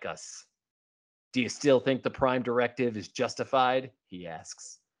look like us. Do you still think the Prime Directive is justified? He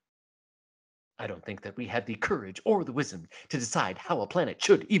asks. I don't think that we have the courage or the wisdom to decide how a planet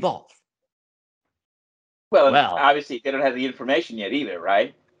should evolve. Well, obviously they don't have the information yet either,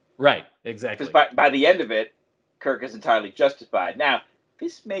 right? Right, exactly. Because by the end of it, Kirk is entirely justified. Now,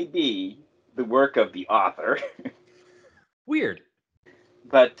 this may be the work of the author. Weird.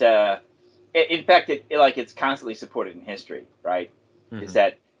 But in fact, it's constantly supported in history, right? Mm-hmm. Is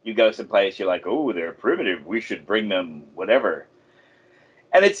that you go someplace, you're like, oh, they're primitive, we should bring them whatever.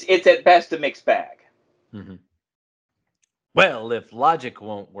 And it's at best a mixed bag. Mm-hmm. Well, if logic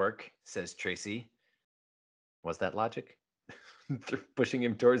won't work, says Tracy. Was that logic? Pushing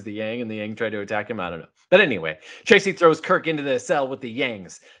him towards the Yang and the Yang tried to attack him? I don't know. But anyway, Tracy throws Kirk into the cell with the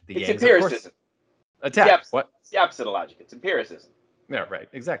Yangs. It's Yangs, empiricism. Attack. What? It's the opposite of logic. It's empiricism. Yeah, right.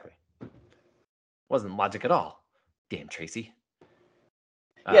 Exactly. Wasn't logic at all. Damn, Tracy.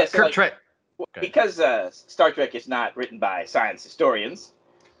 Yeah, so because Star Trek is not written by science historians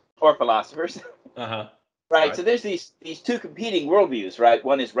or philosophers. Uh-huh. Right. So there's these two competing worldviews, right?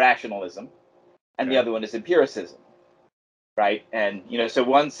 One is rationalism, and the other one is empiricism. Right, and so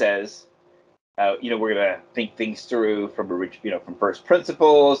one says, we're gonna think things through from first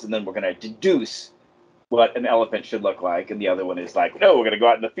principles, and then we're gonna deduce what an elephant should look like, and the other one is like, no, we're gonna go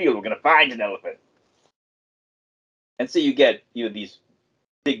out in the field, we're gonna find an elephant, and so you get these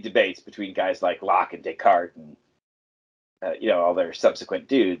big debates between guys like Locke and Descartes, and all their subsequent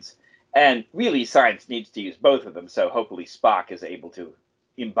dudes, and really science needs to use both of them. So hopefully Spock is able to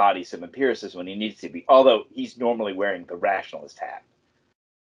embody some empiricism when he needs to be, although he's normally wearing the rationalist hat.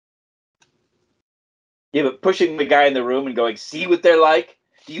 Yeah, but pushing the guy in the room and going, see what they're like?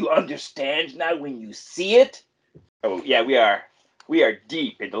 Do you understand now when you see it? Oh, yeah, we are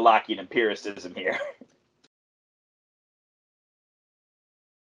deep into Lockean empiricism here.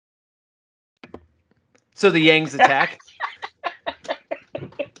 So the Yangs attack.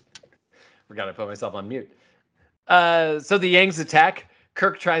 Forgot I put myself on mute. So the Yangs attack.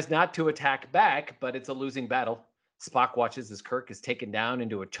 Kirk tries not to attack back, but it's a losing battle. Spock watches as Kirk is taken down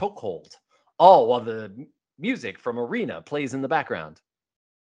into a chokehold, all while the music from Arena plays in the background.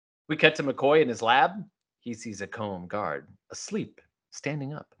 We cut to McCoy in his lab. He sees a comb guard, asleep,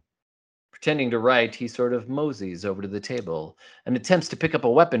 standing up. Pretending to write, he sort of moseys over to the table and attempts to pick up a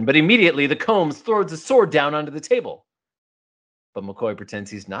weapon, but immediately the Combs throws a sword down onto the table. But McCoy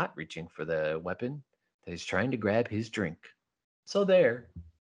pretends he's not reaching for the weapon, that he's trying to grab his drink. So there.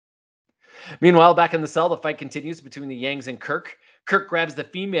 Meanwhile, back in the cell, the fight continues between the Yangs and Kirk. Kirk grabs the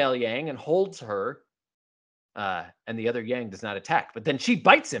female Yang and holds her, and the other Yang does not attack. But then she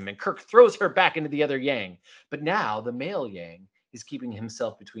bites him, and Kirk throws her back into the other Yang. But now the male Yang is keeping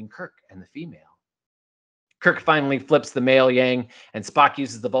himself between Kirk and the female. Kirk finally flips the male Yang, and Spock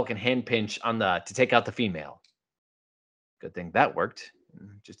uses the Vulcan hand pinch to take out the female. Good thing that worked.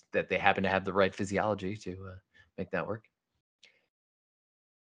 Just that they happen to have the right physiology to make that work.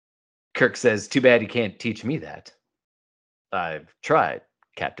 Kirk says, too bad you can't teach me that. I've tried,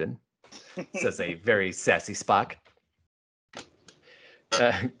 Captain, says a very sassy Spock.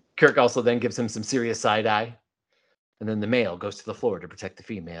 Kirk also then gives him some serious side eye. And then the male goes to the floor to protect the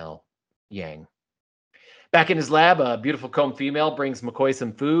female Yang. Back in his lab, a beautiful comb female brings McCoy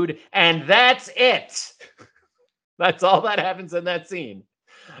some food. And that's it. That's all that happens in that scene.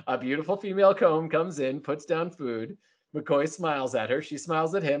 A beautiful female comb comes in, puts down food. McCoy smiles at her. She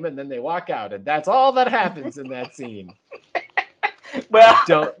smiles at him, and then they walk out. And that's all that happens in that scene. Well,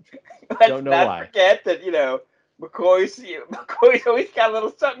 don't know why. Forget that McCoy's always got a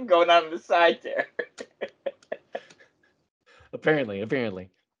little something going on the side there. Apparently.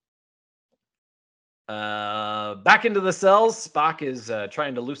 Back into the cells, Spock is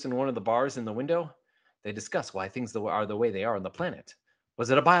trying to loosen one of the bars in the window. They discuss why things are the way they are on the planet. Was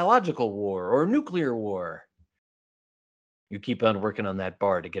it a biological war or a nuclear war? You keep on working on that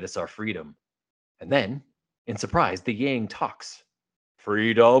bar to get us our freedom. And then, in surprise, the Yang talks.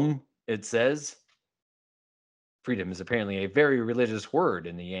 Freedom, it says. Freedom is apparently a very religious word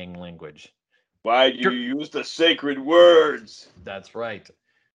in the Yang language. Why do you use the sacred words? That's right.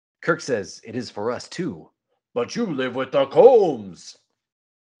 Kirk says, it is for us too. But you live with the Combs.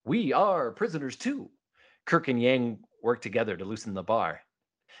 We are prisoners too. Kirk and Yang work together to loosen the bar.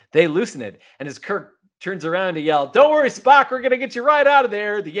 They loosen it, and as Kirk turns around to yell, "Don't worry, Spock, we're going to get you right out of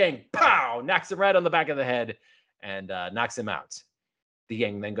there," the Yang, pow, knocks him right on the back of the head and knocks him out. The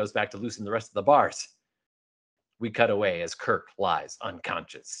Yang then goes back to loosen the rest of the bars. We cut away as Kirk lies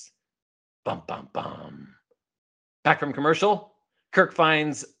unconscious. Bum, bum, bum. Back from commercial, Kirk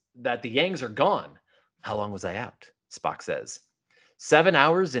finds that the Yangs are gone. How long was I out? Spock says. 7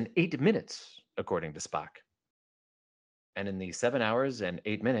 hours and 8 minutes, according to Spock. And in the 7 hours and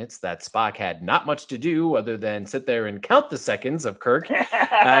 8 minutes that Spock had not much to do other than sit there and count the seconds of Kirk,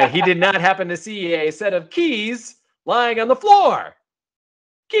 he did not happen to see a set of keys lying on the floor.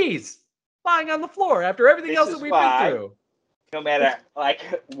 Keys lying on the floor after everything else that we've been through. No matter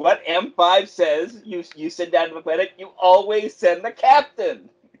what M5 says, you send down to the planet, you always send the captain.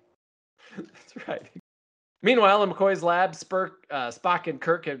 That's right. Meanwhile, in McCoy's lab, Spock and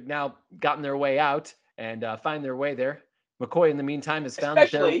Kirk have now gotten their way out and find their way there. McCoy, in the meantime, has found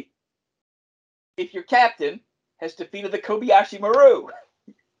especially if your captain has defeated the Kobayashi Maru.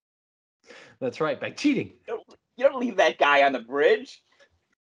 That's right, by cheating. You don't leave that guy on the bridge.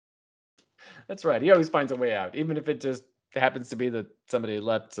 That's right. He always finds a way out, even if it just happens to be that somebody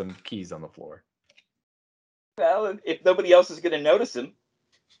left some keys on the floor. Well, if nobody else is going to notice him.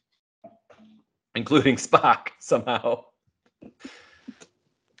 Including Spock, somehow.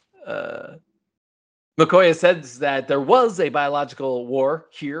 McCoy says that there was a biological war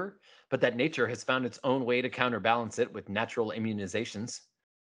here, but that nature has found its own way to counterbalance it with natural immunizations.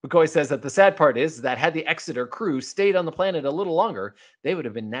 McCoy says that the sad part is that had the Exeter crew stayed on the planet a little longer, they would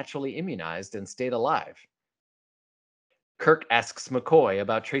have been naturally immunized and stayed alive. Kirk asks McCoy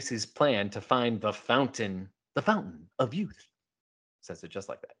about Tracy's plan to find the fountain of youth. Says it just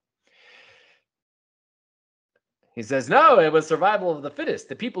like that. He says, no, it was survival of the fittest.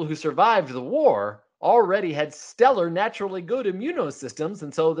 The people who survived the war already had stellar, naturally good immunosystems,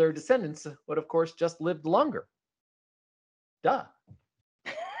 and so their descendants would, of course, just lived longer. Duh.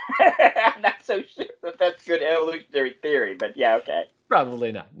 I'm not so sure that that's good evolutionary theory, but yeah, okay.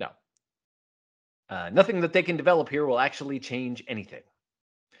 Probably not, no. Nothing that they can develop here will actually change anything.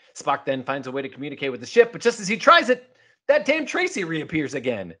 Spock then finds a way to communicate with the ship, but just as he tries it, that damn Tracy reappears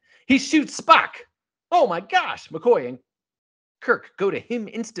again. He shoots Spock. Oh my gosh! McCoy and Kirk go to him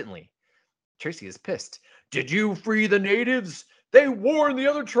instantly. Tracy is pissed. Did you free the natives? They warned the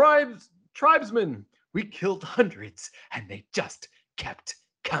other tribesmen. We killed hundreds, and they just kept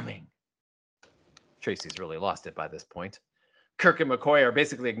coming. Tracy's really lost it by this point. Kirk and McCoy are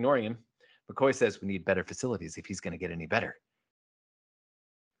basically ignoring him. McCoy says we need better facilities if he's going to get any better.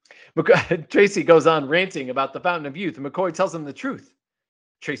 Tracy goes on ranting about the Fountain of Youth, and McCoy tells him the truth.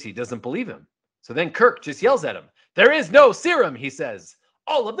 Tracy doesn't believe him. So then Kirk just yells at him. There is no serum, he says.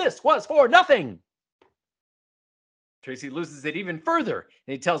 All of this was for nothing. Tracy loses it even further,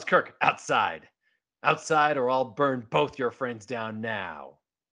 and he tells Kirk, outside. Outside, or I'll burn both your friends down now.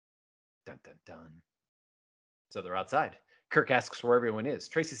 Dun, dun, dun. So they're outside. Kirk asks where everyone is.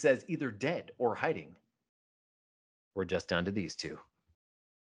 Tracy says either dead or hiding. We're just down to these two.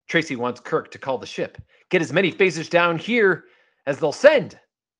 Tracy wants Kirk to call the ship. Get as many phasers down here as they'll send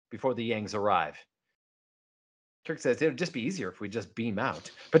before the Yangs arrive. Kirk says it'll just be easier if we just beam out.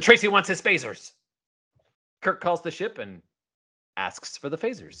 But Tracy wants his phasers. Kirk calls the ship and asks for the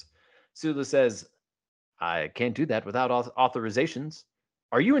phasers. Sulu says, I can't do that without authorizations.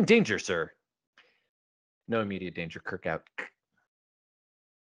 Are you in danger, sir? No immediate danger, Kirk out.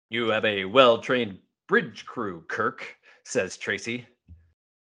 You have a well-trained bridge crew, Kirk, says Tracy.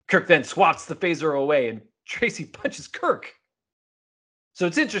 Kirk then swats the phaser away and Tracy punches Kirk. So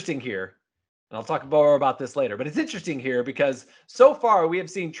it's interesting here, and I'll talk more about this later, but it's interesting here because so far we have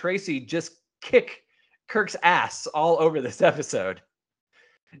seen Tracy just kick Kirk's ass all over this episode.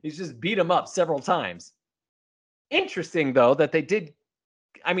 He's just beat him up several times. Interesting, though, that they did.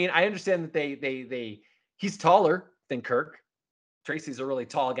 I mean, I understand that he's taller than Kirk. Tracy's a really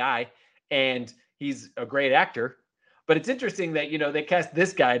tall guy, and he's a great actor. But it's interesting that, they cast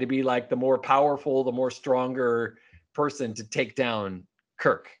this guy to be like the more powerful, the more stronger person to take down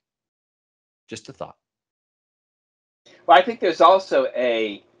Kirk. Just a thought. Well, I think there's also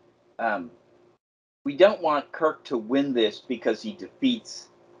a we don't want Kirk to win this because he defeats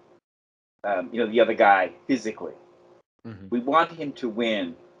the other guy physically. Mm-hmm. We want him to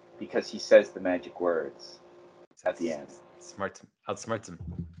win because he says the magic words at the end. Outsmarts him.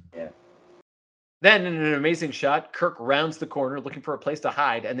 Yeah. Then in an amazing shot, Kirk rounds the corner looking for a place to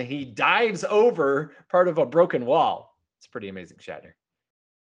hide, and then he dives over part of a broken wall. It's a pretty amazing shot here.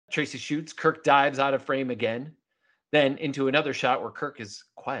 Tracy shoots. Kirk dives out of frame again. Then into another shot where Kirk is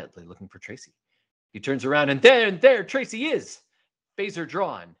quietly looking for Tracy. He turns around and there Tracy is, phaser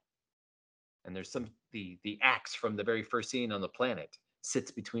drawn. And there's the axe from the very first scene on the planet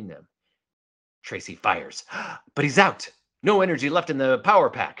sits between them. Tracy fires, but he's out. No energy left in the power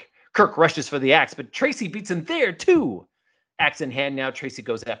pack. Kirk rushes for the axe, but Tracy beats him there too. Axe in hand now, Tracy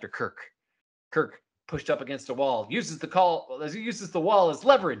goes after Kirk. Kirk, pushed up against a wall, uses the wall as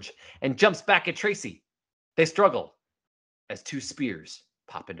leverage and jumps back at Tracy. They struggle as two spears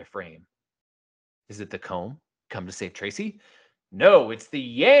pop into frame. Is it the comb come to save Tracy? No, it's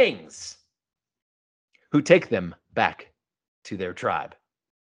the Yangs who take them back to their tribe.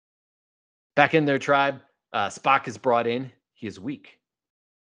 Back in their tribe, Spock is brought in. He is weak,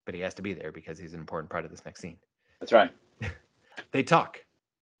 but he has to be there because he's an important part of this next scene. That's right. They talk,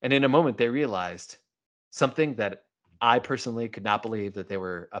 and in a moment they realized something that I personally could not believe that they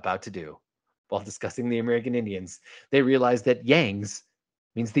were about to do while discussing the American Indians. They realized that Yangs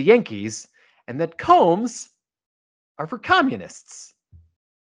means the Yankees and that combs are for communists.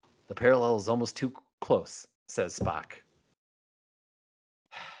 The parallel is almost too close, says Spock.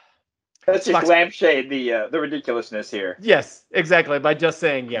 Let's just lampshade the ridiculousness here. Yes, exactly. By just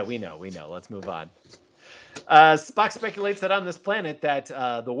saying, yeah, we know. Let's move on. Spock speculates that on this planet that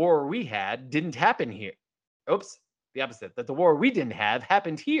the war we had didn't happen here. Oops, the opposite. That the war we didn't have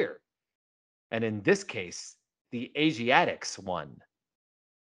happened here. And in this case, the Asiatics won.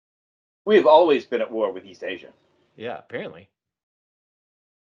 We've always been at war with East Asia. Yeah, apparently.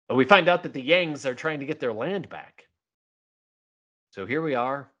 But we find out that the Yangs are trying to get their land back. So here we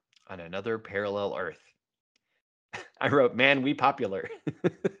are on another parallel Earth. I wrote, man, we popular.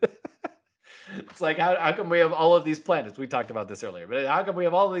 It's like, how come we have all of these planets? We talked about this earlier, but how come we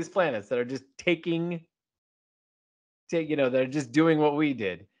have all of these planets that are just they're just doing what we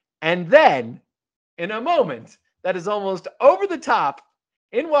did? And then, in a moment that is almost over the top,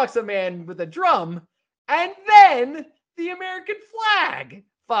 in walks a man with a drum, and then the American flag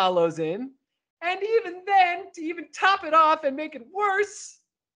follows in. And even then, to even top it off and make it worse,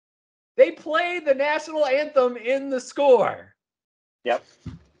 they play the national anthem in the score. Yep.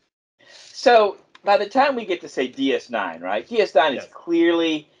 So by the time we get to say DS9, right? DS9 is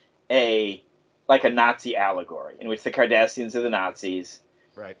clearly a Nazi allegory in which the Cardassians are the Nazis.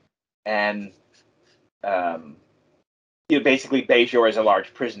 Right. And basically Bajor is a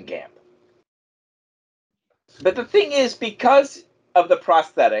large prison camp. But the thing is, because of the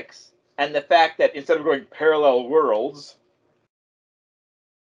prosthetics and the fact that instead of going parallel worlds,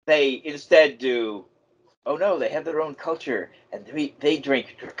 they instead do, oh no, they have their own culture, and they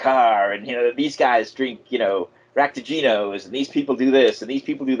drink Drakkar, and these guys drink Ractaginos, and these people do this, and these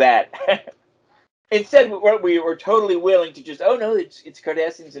people do that. Instead, we were totally willing to just, oh no, it's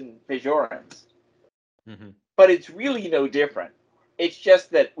Cardassians and Bajorans. Mm-hmm. But it's really no different. It's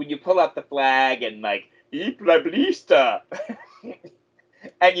just that when you pull out the flag and Y Pluralista,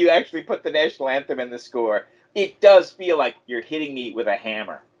 and you actually put the national anthem in the score, it does feel like you're hitting me with a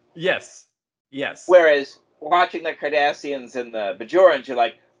hammer. Yes. Whereas watching the Cardassians and the Bajorans, you're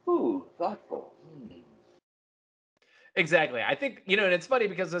like, ooh, thoughtful. Exactly. I think, and it's funny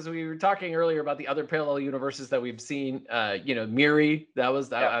because as we were talking earlier about the other parallel universes that we've seen, Miri, that was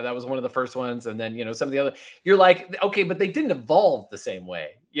one of the first ones. And then, some of the other, you're like, okay, but they didn't evolve the same way.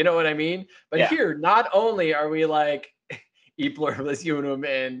 You know what I mean? But here, not only are we like E pluribus unum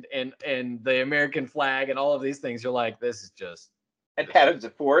and the American flag and all of these things, you're like, this is just. And patterns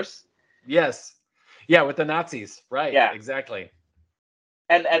of force. Yes. Yeah, with the Nazis. Right. Yeah. Exactly.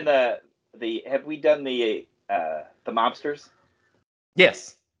 And the have we done the mobsters?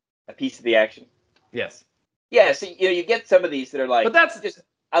 Yes. A piece of the action? Yes. Yeah, so you get some of these that are like, but that's just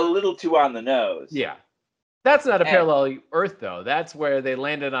a little too on the nose. Yeah. That's not a parallel Earth, though. That's where they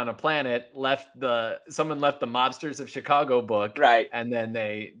landed on a planet, someone left the Mobsters of Chicago book. Right. And then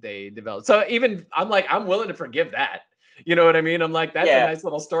they developed. So even, I'm willing to forgive that. You know what I mean? I'm like, that's a nice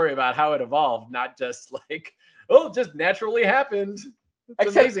little story about how it evolved, not just like, it just naturally happened.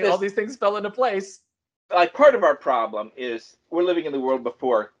 It's amazing. All these things fell into place. Like, part of our problem is we're living in the world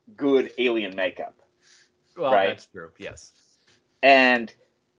before good alien makeup. Well, right? That's true. Yes. And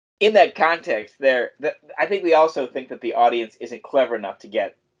in that context, I think we also think that the audience isn't clever enough to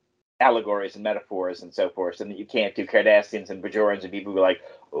get allegories and metaphors and so forth, and that you can't do Cardassians and Bajorans and people who are like,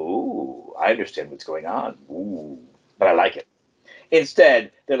 oh, I understand what's going on. Ooh, but I like it.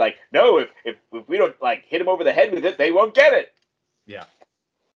 Instead, they're like, no, if we don't hit them over the head with it, they won't get it. Yeah.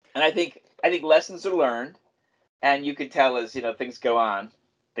 And I think lessons are learned, and you can tell as things go on,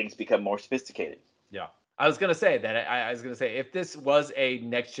 things become more sophisticated. Yeah. I was gonna say that. I was gonna say if this was a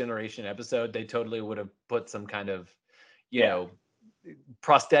Next Generation episode, they totally would have put some kind of you know,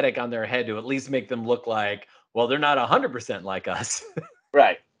 prosthetic on their head to at least make them look like, well, they're not 100% like us.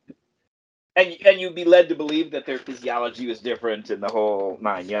 Right. And you'd be led to believe that their physiology was different in the whole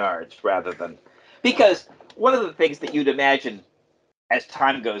 9 yards, rather than, because one of the things that you'd imagine as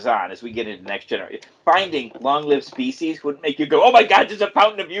time goes on, as we get into the next generation, finding long-lived species would make you go, oh my God, there's a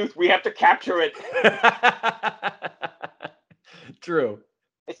fountain of youth. We have to capture it. True.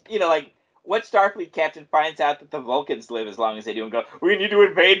 It's, like what Starfleet captain finds out that the Vulcans live as long as they do and go, we need to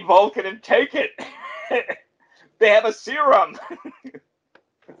invade Vulcan and take it. They have a serum.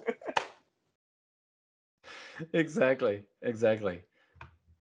 Exactly.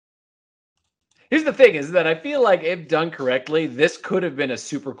 Here's the thing is that I feel like if done correctly, this could have been a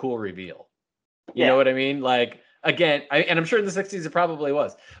super cool reveal. You know what I mean? Like, again, and I'm sure in the 60s it probably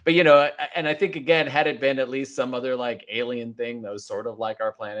was. But, and I think, again, had it been at least some other, like, alien thing that was sort of like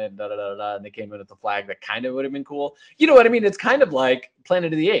our planet, and they came in with the flag, that kind of would have been cool. You know what I mean? It's kind of like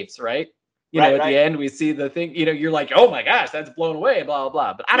Planet of the Apes, right? At the end, we see the thing, you're like, oh my gosh, that's blown away, blah, blah,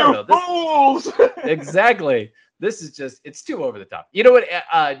 blah. But I don't know. Fools! Exactly. This is just, it's too over the top. You know what?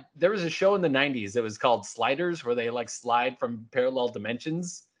 There was a show in the 90s that was called Sliders, where they like slide from parallel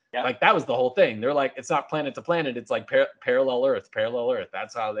dimensions. Yeah. Like that was the whole thing. They're like, it's not planet to planet. It's like parallel Earth.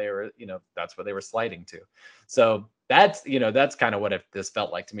 That's how they were, that's where they were sliding to. So that's, that's kind of what this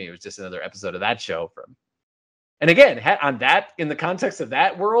felt like to me. It was just another episode of that show from. And again, on that, in the context of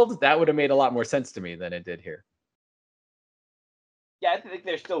that world, that would have made a lot more sense to me than it did here. Yeah, I think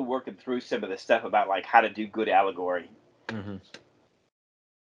they're still working through some of the stuff about like how to do good allegory. Mm-hmm.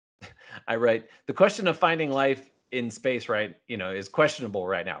 I write, the question of finding life in space, right, is questionable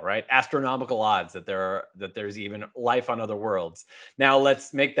right now, right? Astronomical odds that there's even life on other worlds. Now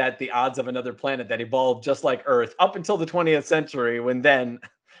let's make that the odds of another planet that evolved just like Earth up until the 20th century, when then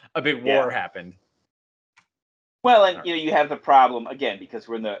a big war happened. Well, and you have the problem again because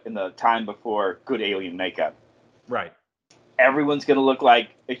we're in the time before good alien makeup. Right. Everyone's going to look like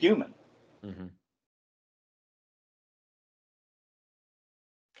a human. Mm-hmm.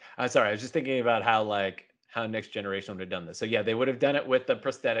 Sorry, I was just thinking about how Next Generation would have done this. So yeah, they would have done it with the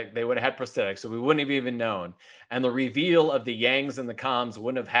prosthetic. They would have had prosthetics, so we wouldn't have even known. And the reveal of the Yangs and the comms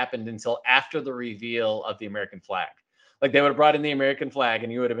wouldn't have happened until after the reveal of the American flag. Like they would have brought in the American flag,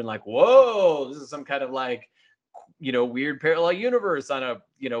 and you would have been like, "Whoa, this is some kind of like, weird parallel universe on a,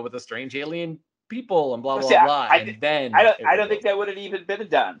 with a strange alien people and blah blah blah." And then I don't think that would have even been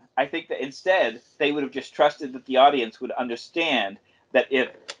done. I think that instead they would have just trusted that the audience would understand that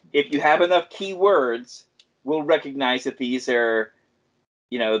if you have enough keywords, we'll recognize that these are,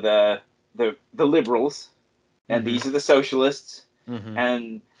 the liberals, and these are the socialists,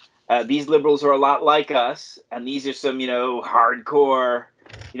 and these liberals are a lot like us, and these are some, hardcore,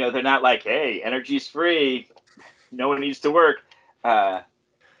 they're not like, hey, energy's free, no one needs to work.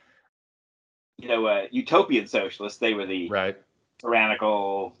 Utopian socialists, they were the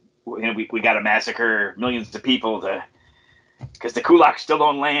tyrannical, we got to massacre millions of people because the kulaks still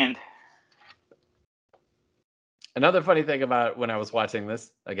don't land. Another funny thing about when I was watching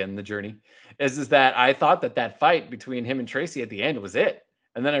this, again, the journey, is that I thought that fight between him and Tracy at the end was it.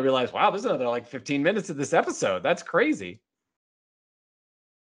 And then I realized, wow, there's another like 15 minutes of this episode. That's crazy.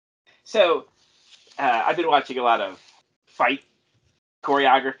 So I've been watching a lot of fight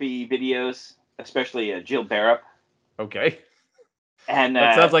choreography videos, especially Jill Barrett. Okay. And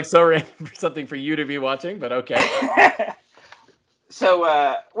that sounds like so random for something for you to be watching, but okay.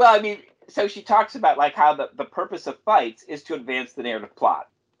 So she talks about like how the purpose of fights is to advance the narrative plot.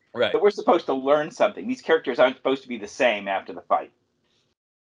 Right. That we're supposed to learn something. These characters aren't supposed to be the same after the fight.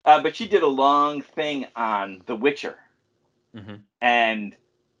 But she did a long thing on The Witcher. Mm-hmm. And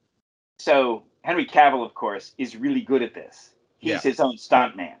so Henry Cavill, of course, is really good at this. He's his own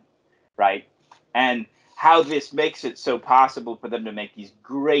stuntman, right? And how this makes it so possible for them to make these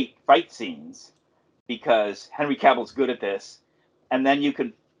great fight scenes, because Henry Cavill's good at this. And then you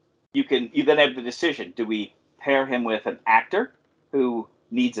then have the decision: do we pair him with an actor who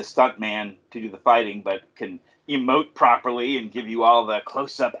needs a stuntman to do the fighting, but can emote properly and give you all the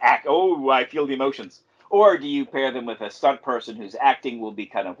close-up act? Oh, I feel the emotions. Or do you pair them with a stunt person whose acting will be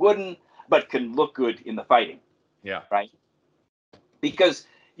kind of wooden, but can look good in the fighting? Yeah. Right. Because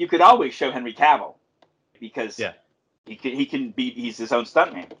you could always show Henry Cavill, because he's his own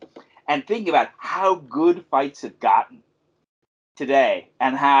stuntman. And think about how good fights have gotten today,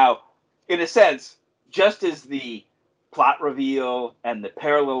 and how, in a sense, just as the plot reveal and the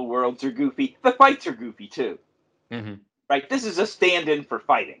parallel worlds are goofy, the fights are goofy too. Mm-hmm. Right? This is a stand-in for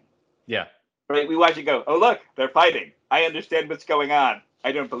fighting. Yeah. Right? We watch it go, oh look, they're fighting. I understand what's going on.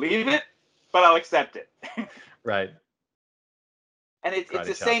 I don't believe it, but I'll accept it. Right. And it's the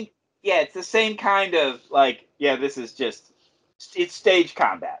chop. same. Yeah, it's the same kind of like, this is just, it's stage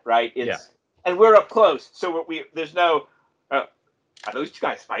combat, right? And we're up close, so there's no. Are those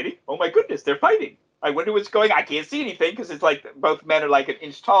guys fighting? Oh my goodness, they're fighting. I wonder what's going. I can't see anything because it's like both men are like an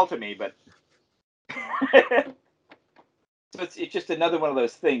inch tall to me, but. So it's just another one of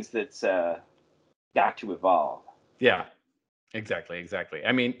those things that's got to evolve. Yeah, exactly.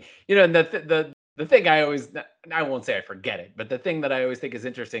 I mean, and the thing I won't say I forget it, but the thing that I always think is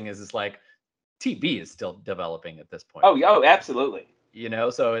interesting is it's like TV is still developing at this point. Oh, absolutely.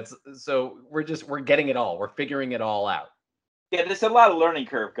 So we're getting it all. We're figuring it all out. Yeah, there's a lot of learning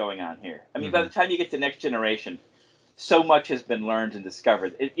curve going on here. I mean, by the time you get to next generation, so much has been learned and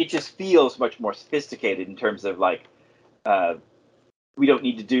discovered. It just feels much more sophisticated in terms of like, we don't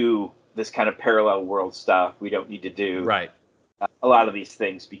need to do this kind of parallel world stuff. We don't need to do a lot of these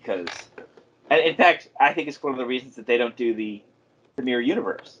things because, and in fact, I think it's one of the reasons that they don't do the mirror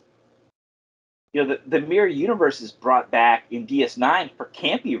universe. The mirror universe is brought back in DS9 for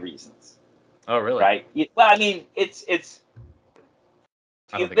campy reasons. Oh, really? Right. Well, I mean, it's.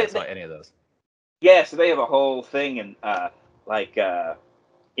 I don't think I saw any of those. Yeah, so they have a whole thing, and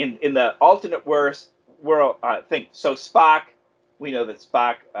in the alternate world thing. So Spock, we know that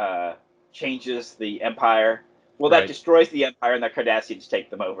Spock changes the Empire. Well, that destroys the Empire, and the Cardassians take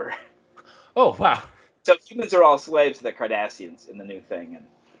them over. Oh, wow. So humans are all slaves to the Cardassians in the new thing,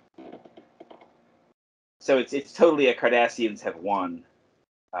 and so it's totally a Cardassians have won.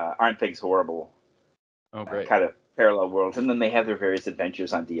 Aren't things horrible? Oh, great. Kind of parallel worlds, and then they have their various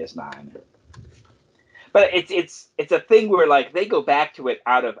adventures on DS9. But it's a thing where like they go back to it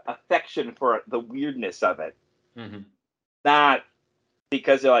out of affection for the weirdness of it, not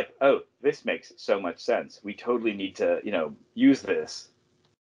because they're like, oh, this makes so much sense. We totally need to, use this.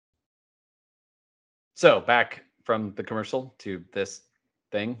 So back from the commercial to this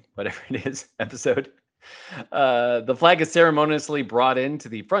thing, whatever it is, episode. The flag is ceremoniously brought into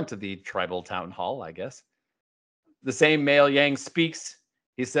the front of the tribal town hall, I guess. The same male Yang speaks.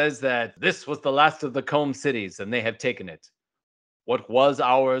 He says that this was the last of the Combe cities, and they have taken it. What was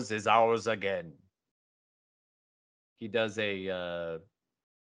ours is ours again. He does a,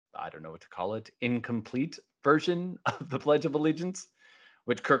 I don't know what to call it, incomplete version of the Pledge of Allegiance,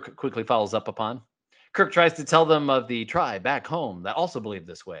 which Kirk quickly follows up upon. Kirk tries to tell them of the tribe back home that also believe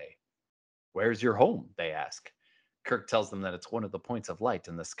this way. Where's your home? They ask. Kirk tells them that it's one of the points of light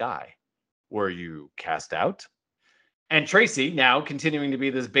in the sky. Were you cast out? And Tracy, now continuing to be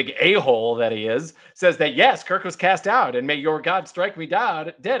this big a-hole that he is, says that yes, Kirk was cast out, and may your God strike me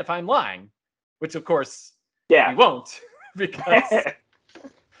dead if I'm lying. Which, of course, he won't, because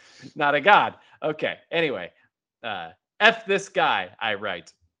not a god. Okay, anyway, F this guy, I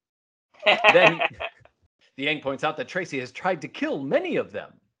write. Then the Yang points out that Tracy has tried to kill many of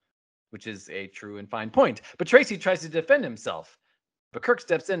them, which is a true and fine point. But Tracy tries to defend himself. But Kirk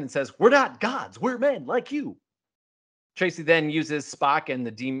steps in and says, we're not gods, we're men like you. Tracy then uses Spock and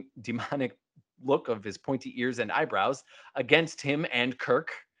the demonic look of his pointy ears and eyebrows against him and Kirk.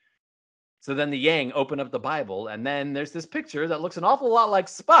 So then the Yang open up the Bible, and then there's this picture that looks an awful lot like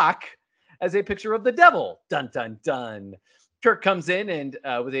Spock as a picture of the devil. Dun, dun, dun. Kirk comes in and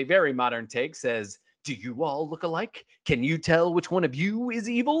with a very modern take says, do you all look alike? Can you tell which one of you is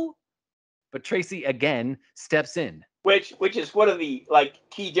evil? But Tracy again steps in. Which is one of the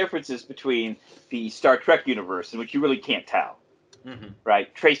key differences between the Star Trek universe, in which you really can't tell,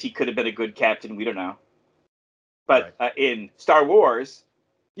 right? Tracy could have been a good captain, we don't know. But in Star Wars,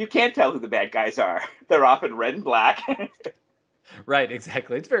 you can't tell who the bad guys are. They're often red and black. Right,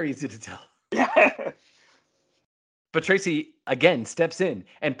 exactly. It's very easy to tell. But Tracy again steps in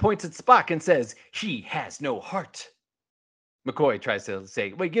and points at Spock and says, he has no heart. McCoy tries to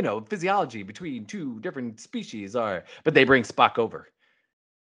say, well, physiology between two different species are, but they bring Spock over.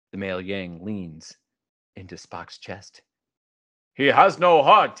 The male Yang leans into Spock's chest. He has no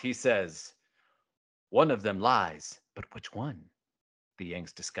heart, he says. One of them lies, but which one? The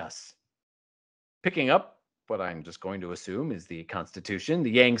Yangs discuss. Picking up what I'm just going to assume is the Constitution,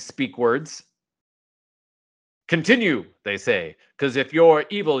 the Yangs speak words. Continue, they say, because if you're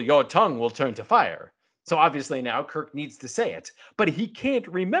evil, your tongue will turn to fire. So obviously now Kirk needs to say it, but he can't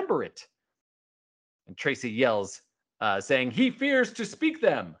remember it. And Tracy yells, saying he fears to speak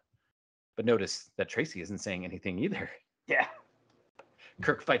them. But notice that Tracy isn't saying anything either. Yeah.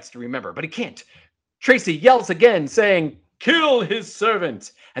 Kirk fights to remember, but he can't. Tracy yells again, saying, kill his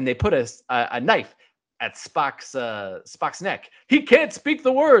servant. And they put a knife at Spock's neck. He can't speak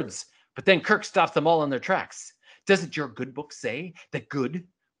the words. But then Kirk stops them all in their tracks. Doesn't your good book say that good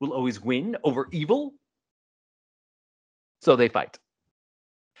will always win over evil? So they fight.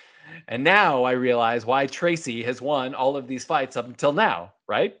 And now I realize why Tracy has won all of these fights up until now,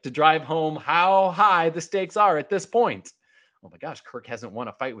 right? To drive home how high the stakes are at this point. Oh my gosh, Kirk hasn't won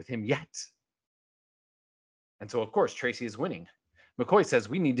a fight with him yet. And so, of course, Tracy is winning. McCoy says,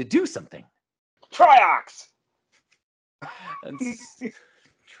 we need to do something. Triox! And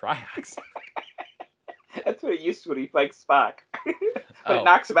Triox. That's what he used when he fights Spock. But Oh. it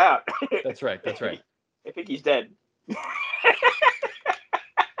knocks him out. That's right. That's right. I think he's dead. If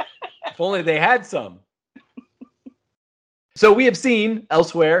only they had some. So we have seen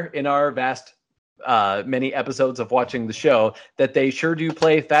elsewhere in our vast many episodes of watching the show that they sure do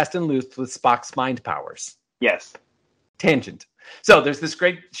play fast and loose with Spock's mind powers. Yes. Tangent. So there's this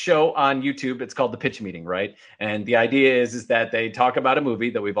great show on YouTube. It's called The Pitch Meeting, right? And the idea is that they talk about a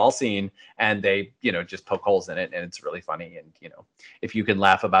movie that we've all seen and they, just poke holes in it. And it's really funny. And, if you can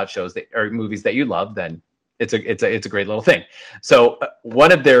laugh about shows that or movies that you love, then it's a great little thing. So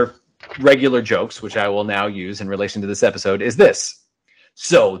one of their regular jokes, which I will now use in relation to this episode, is this.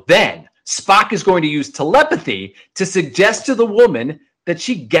 So then Spock is going to use telepathy to suggest to the woman that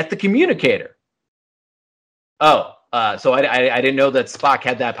she get the communicator. Oh, so I didn't know that Spock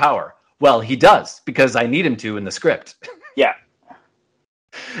had that power. Well, he does, because I need him to in the script. Yeah.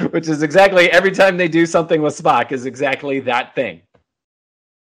 Which is exactly every time they do something with Spock is exactly that thing.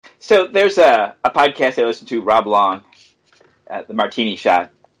 So there's a podcast I listen to, Rob Long, The Martini Shot.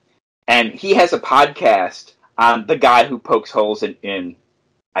 And he has a podcast on the guy who pokes holes in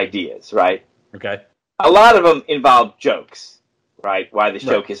ideas, right? Okay. A lot of them involve jokes. Right? Why the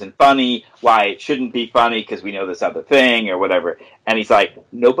joke isn't funny, why it shouldn't be funny because we know this other thing or whatever. And he's like,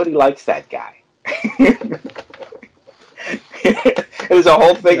 nobody likes that guy. There's a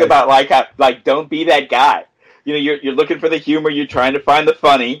whole thing about don't be that guy. You're looking for the humor, you're trying to find the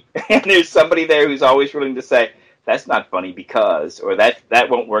funny, and there's somebody there who's always willing to say, that's not funny because, or that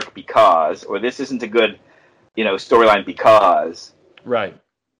won't work because, or this isn't a good, storyline because. Right.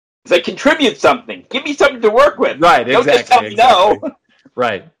 It's like, contribute something. Give me something to work with. Right, exactly. Don't just tell me no.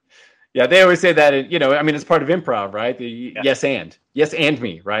 Right. Yeah, they always say that, it's part of improv, right? Yes and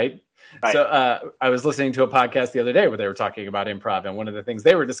me, right? So I was listening to a podcast the other day where they were talking about improv, and one of the things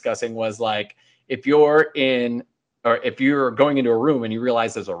they were discussing was like, if you're going into a room and you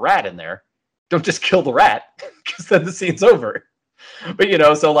realize there's a rat in there, don't just kill the rat, because then the scene's over. But,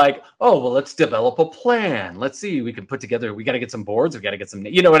 so like, oh, well, let's develop a plan. Let's see, we got to get some boards. We got to get some,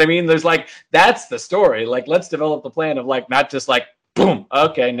 you know what I mean? There's like, that's the story. Like, let's develop the plan of like, not just like, boom,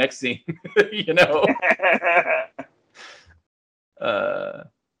 okay, next scene,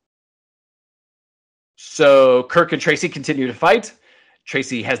 So Kirk and Tracy continue to fight.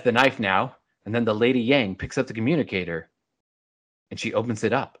 Tracy has the knife now. And then the Lady Yang picks up the communicator and she opens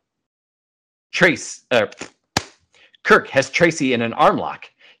it up. Kirk has Tracy in an arm lock.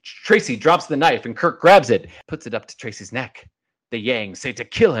 Tracy drops the knife and Kirk grabs it, puts it up to Tracy's neck. The Yang say to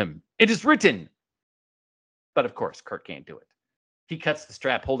kill him. It is written. But of course, Kirk can't do it. He cuts the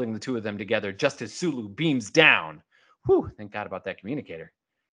strap holding the two of them together just as Sulu beams down. Whew, thank God about that communicator.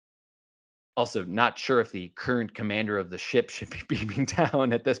 Also, not sure if the current commander of the ship should be beaming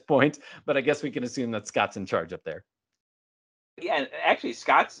down at this point, but I guess we can assume that Scott's in charge up there. Yeah, and actually,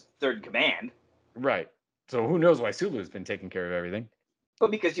 Scott's third in command. Right. So who knows why Sulu's been taking care of everything? Well,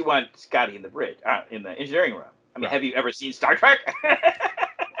 because you want Scotty in the bridge, in the engineering room. I mean, Right. Have you ever seen Star Trek?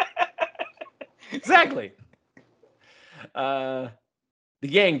 Exactly. The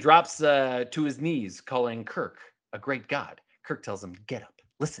Yang drops to his knees, calling Kirk a great god. Kirk tells him, get up,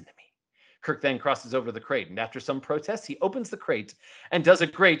 listen to me. Kirk then crosses over the crate, and after some protests, he opens the crate and does a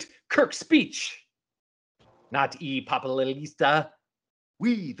great Kirk speech. Not e popularista,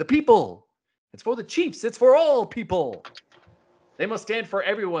 we the people. It's for the chiefs, it's for all people. They must stand for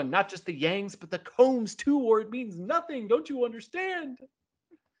everyone, not just the Yangs, but the Combs too, or it means nothing. Don't you understand?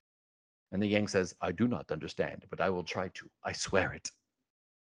 And the Yang says, I do not understand, but I will try to. I swear it.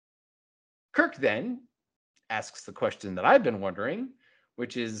 Kirk then asks the question that I've been wondering,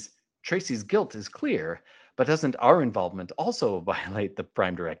 which is, Tracy's guilt is clear, but doesn't our involvement also violate the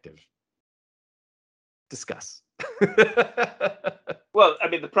Prime Directive? Discuss. Well, I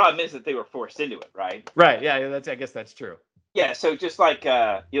mean, the problem is that they were forced into it, right? Right. Yeah. I guess that's true. Yeah. So just like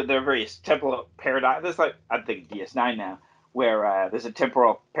there are various temporal paradoxes. There's like, I'm thinking DS9 now, where there's a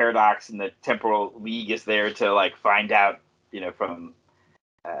temporal paradox, and the temporal league is there to like find out, from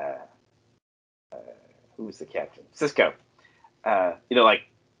who was the captain? Cisco. Like,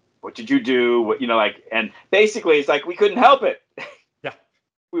 what did you do? And basically it's like we couldn't help it. Yeah.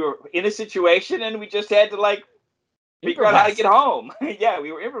 We were in a situation and we just had to like figure out how to get home. Yeah,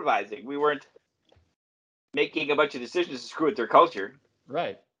 we were improvising. We weren't making a bunch of decisions to screw with their culture.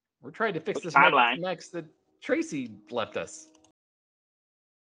 Right. We're trying to fix this timeline Max that Tracy left us.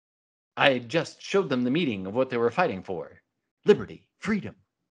 I just showed them the meaning of what they were fighting for. Liberty, freedom.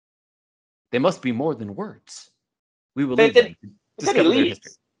 They must be more than words. We will leave them to discover their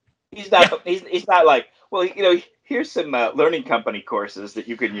history. He's not. He's not like. Well, here's some learning company courses that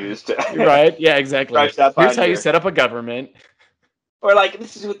you can use to. Right. Yeah. Exactly. Here's how you set up a government. Or like,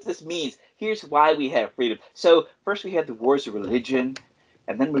 this is what this means. Here's why we have freedom. So first we had the wars of religion,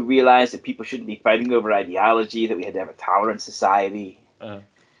 and then we realized that people shouldn't be fighting over ideology. That we had to have a tolerant society.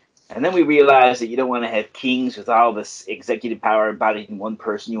 And then we realized that you don't want to have kings with all this executive power embodied in one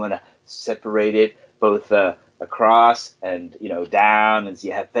person. You want to separate it both across and down, and so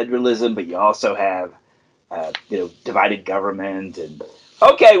you have federalism, but you also have divided government. And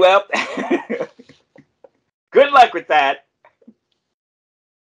okay, well, good luck with that.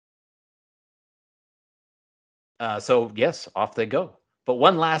 So yes, off they go. But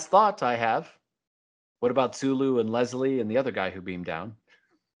one last thought I have: what about Sulu and Leslie and the other guy who beamed down?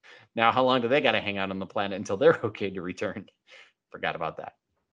 Now, how long do they got to hang out on the planet until they're okay to return? Forgot about that.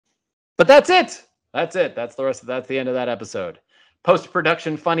 But that's it. That's the end of that episode.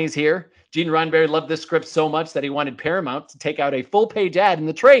 Post-production funnies here. Gene Roddenberry loved this script so much that he wanted Paramount to take out a full-page ad in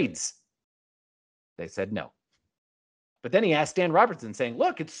the trades. They said no. But then he asked Dan Robertson, saying,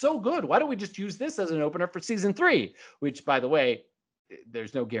 look, it's so good. Why don't we just use this as an opener for season 3? Which, by the way,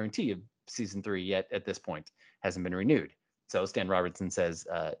 there's no guarantee of season 3 yet at this point. Hasn't been renewed. So Stan Robertson says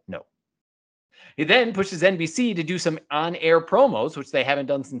no. He then pushes NBC to do some on-air promos, which they haven't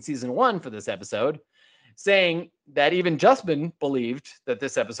done since season 1 for this episode, saying that even Justman believed that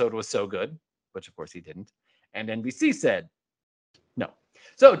this episode was so good, which of course he didn't. And NBC said no.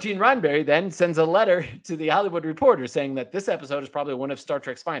 So Gene Roddenberry then sends a letter to the Hollywood Reporter saying that this episode is probably one of Star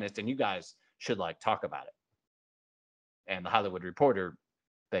Trek's finest, and you guys should talk about it. And the Hollywood Reporter,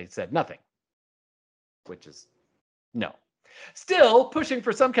 they said nothing, which is no. Still pushing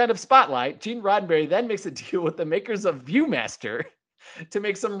for some kind of spotlight, Gene Roddenberry then makes a deal with the makers of Viewmaster to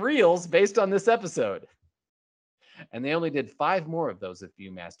make some reels based on this episode. And they only did 5 more of those at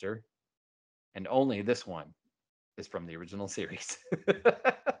Viewmaster, and only this one is from the original series,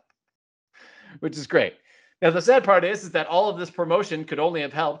 which is great. Now, the sad part is that all of this promotion could only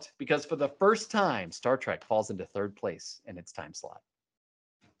have helped because for the first time, Star Trek falls into 3rd place in its time slot.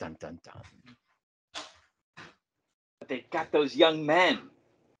 Dun, dun, dun. But they got those young men,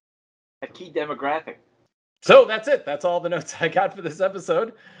 a key demographic. So that's it. That's all the notes I got for this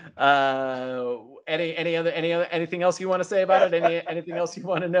episode. Anything else you want to say about it? Anything else you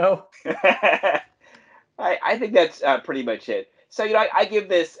want to know? I think that's pretty much it. So I give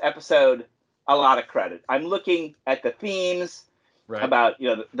this episode a lot of credit. I'm looking at the themes about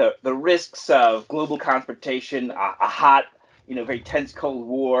the risks of global confrontation, a hot very tense Cold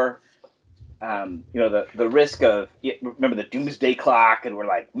War. The risk of, remember the doomsday clock, and we're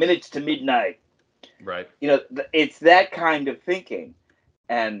like minutes to midnight. Right. It's that kind of thinking,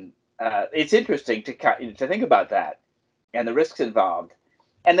 and it's interesting to think about that and the risks involved,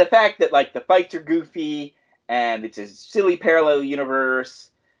 and the fact that the fights are goofy and it's a silly parallel universe,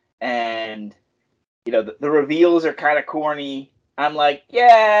 and the reveals are kind of corny. I'm like,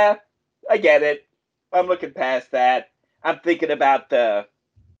 yeah, I get it. I'm looking past that. I'm thinking about the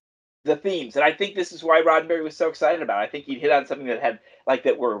themes, and I think this is why Roddenberry was so excited about it. I think he'd hit on something that had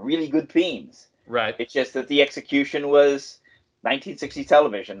that were really good themes. Right. It's just that the execution was 1960s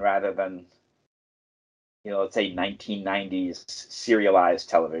television rather than let's say 1990s serialized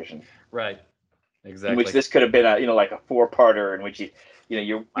television. Right. Exactly. In which this could have been a a 4-parter in which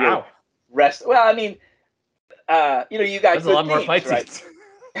you rest. Well, I mean, you got There's a lot more fights, right?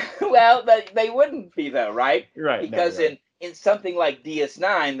 Well, they wouldn't be though, right? Right. Because in something like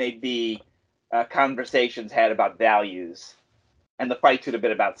DS9, they'd be conversations had about values, and the fights would have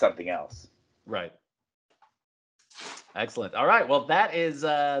been about something else. Right. Excellent. All right. Well, that is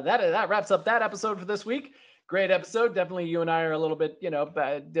that wraps up that episode for this week. Great episode. Definitely, you and I are a little bit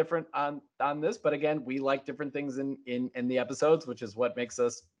different on this, but again, we like different things in the episodes, which is what makes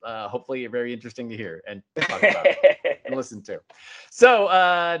us hopefully very interesting to hear and talk about and listen to.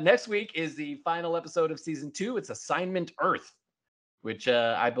 So next week is the final episode of season 2. It's Assignment Earth, which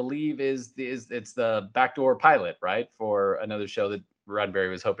I believe is the backdoor pilot, right, for another show that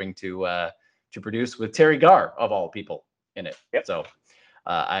Roddenberry was hoping to produce with Terry Garr of all people in it. Yep. So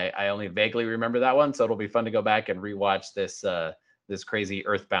I only vaguely remember that one, so it'll be fun to go back and rewatch this crazy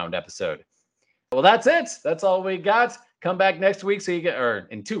Earthbound episode. Well, that's it. That's all we got. Come back next week,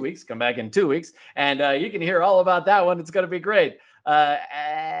 in 2 weeks. Come back in 2 weeks, and you can hear all about that one. It's going to be great.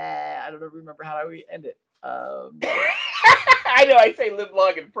 I don't remember how we end it. I know. I say live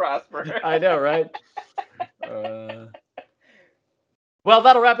long and prosper. I know, right? Well,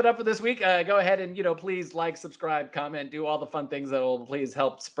 that'll wrap it up for this week. Go ahead and, please like, subscribe, comment, do all the fun things that will please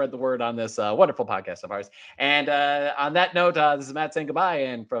help spread the word on this wonderful podcast of ours. And on that note, this is Matt saying goodbye.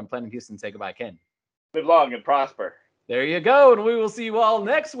 And from Planet Houston, say goodbye, Ken. Live long and prosper. There you go. And we will see you all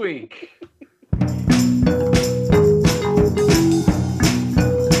next week.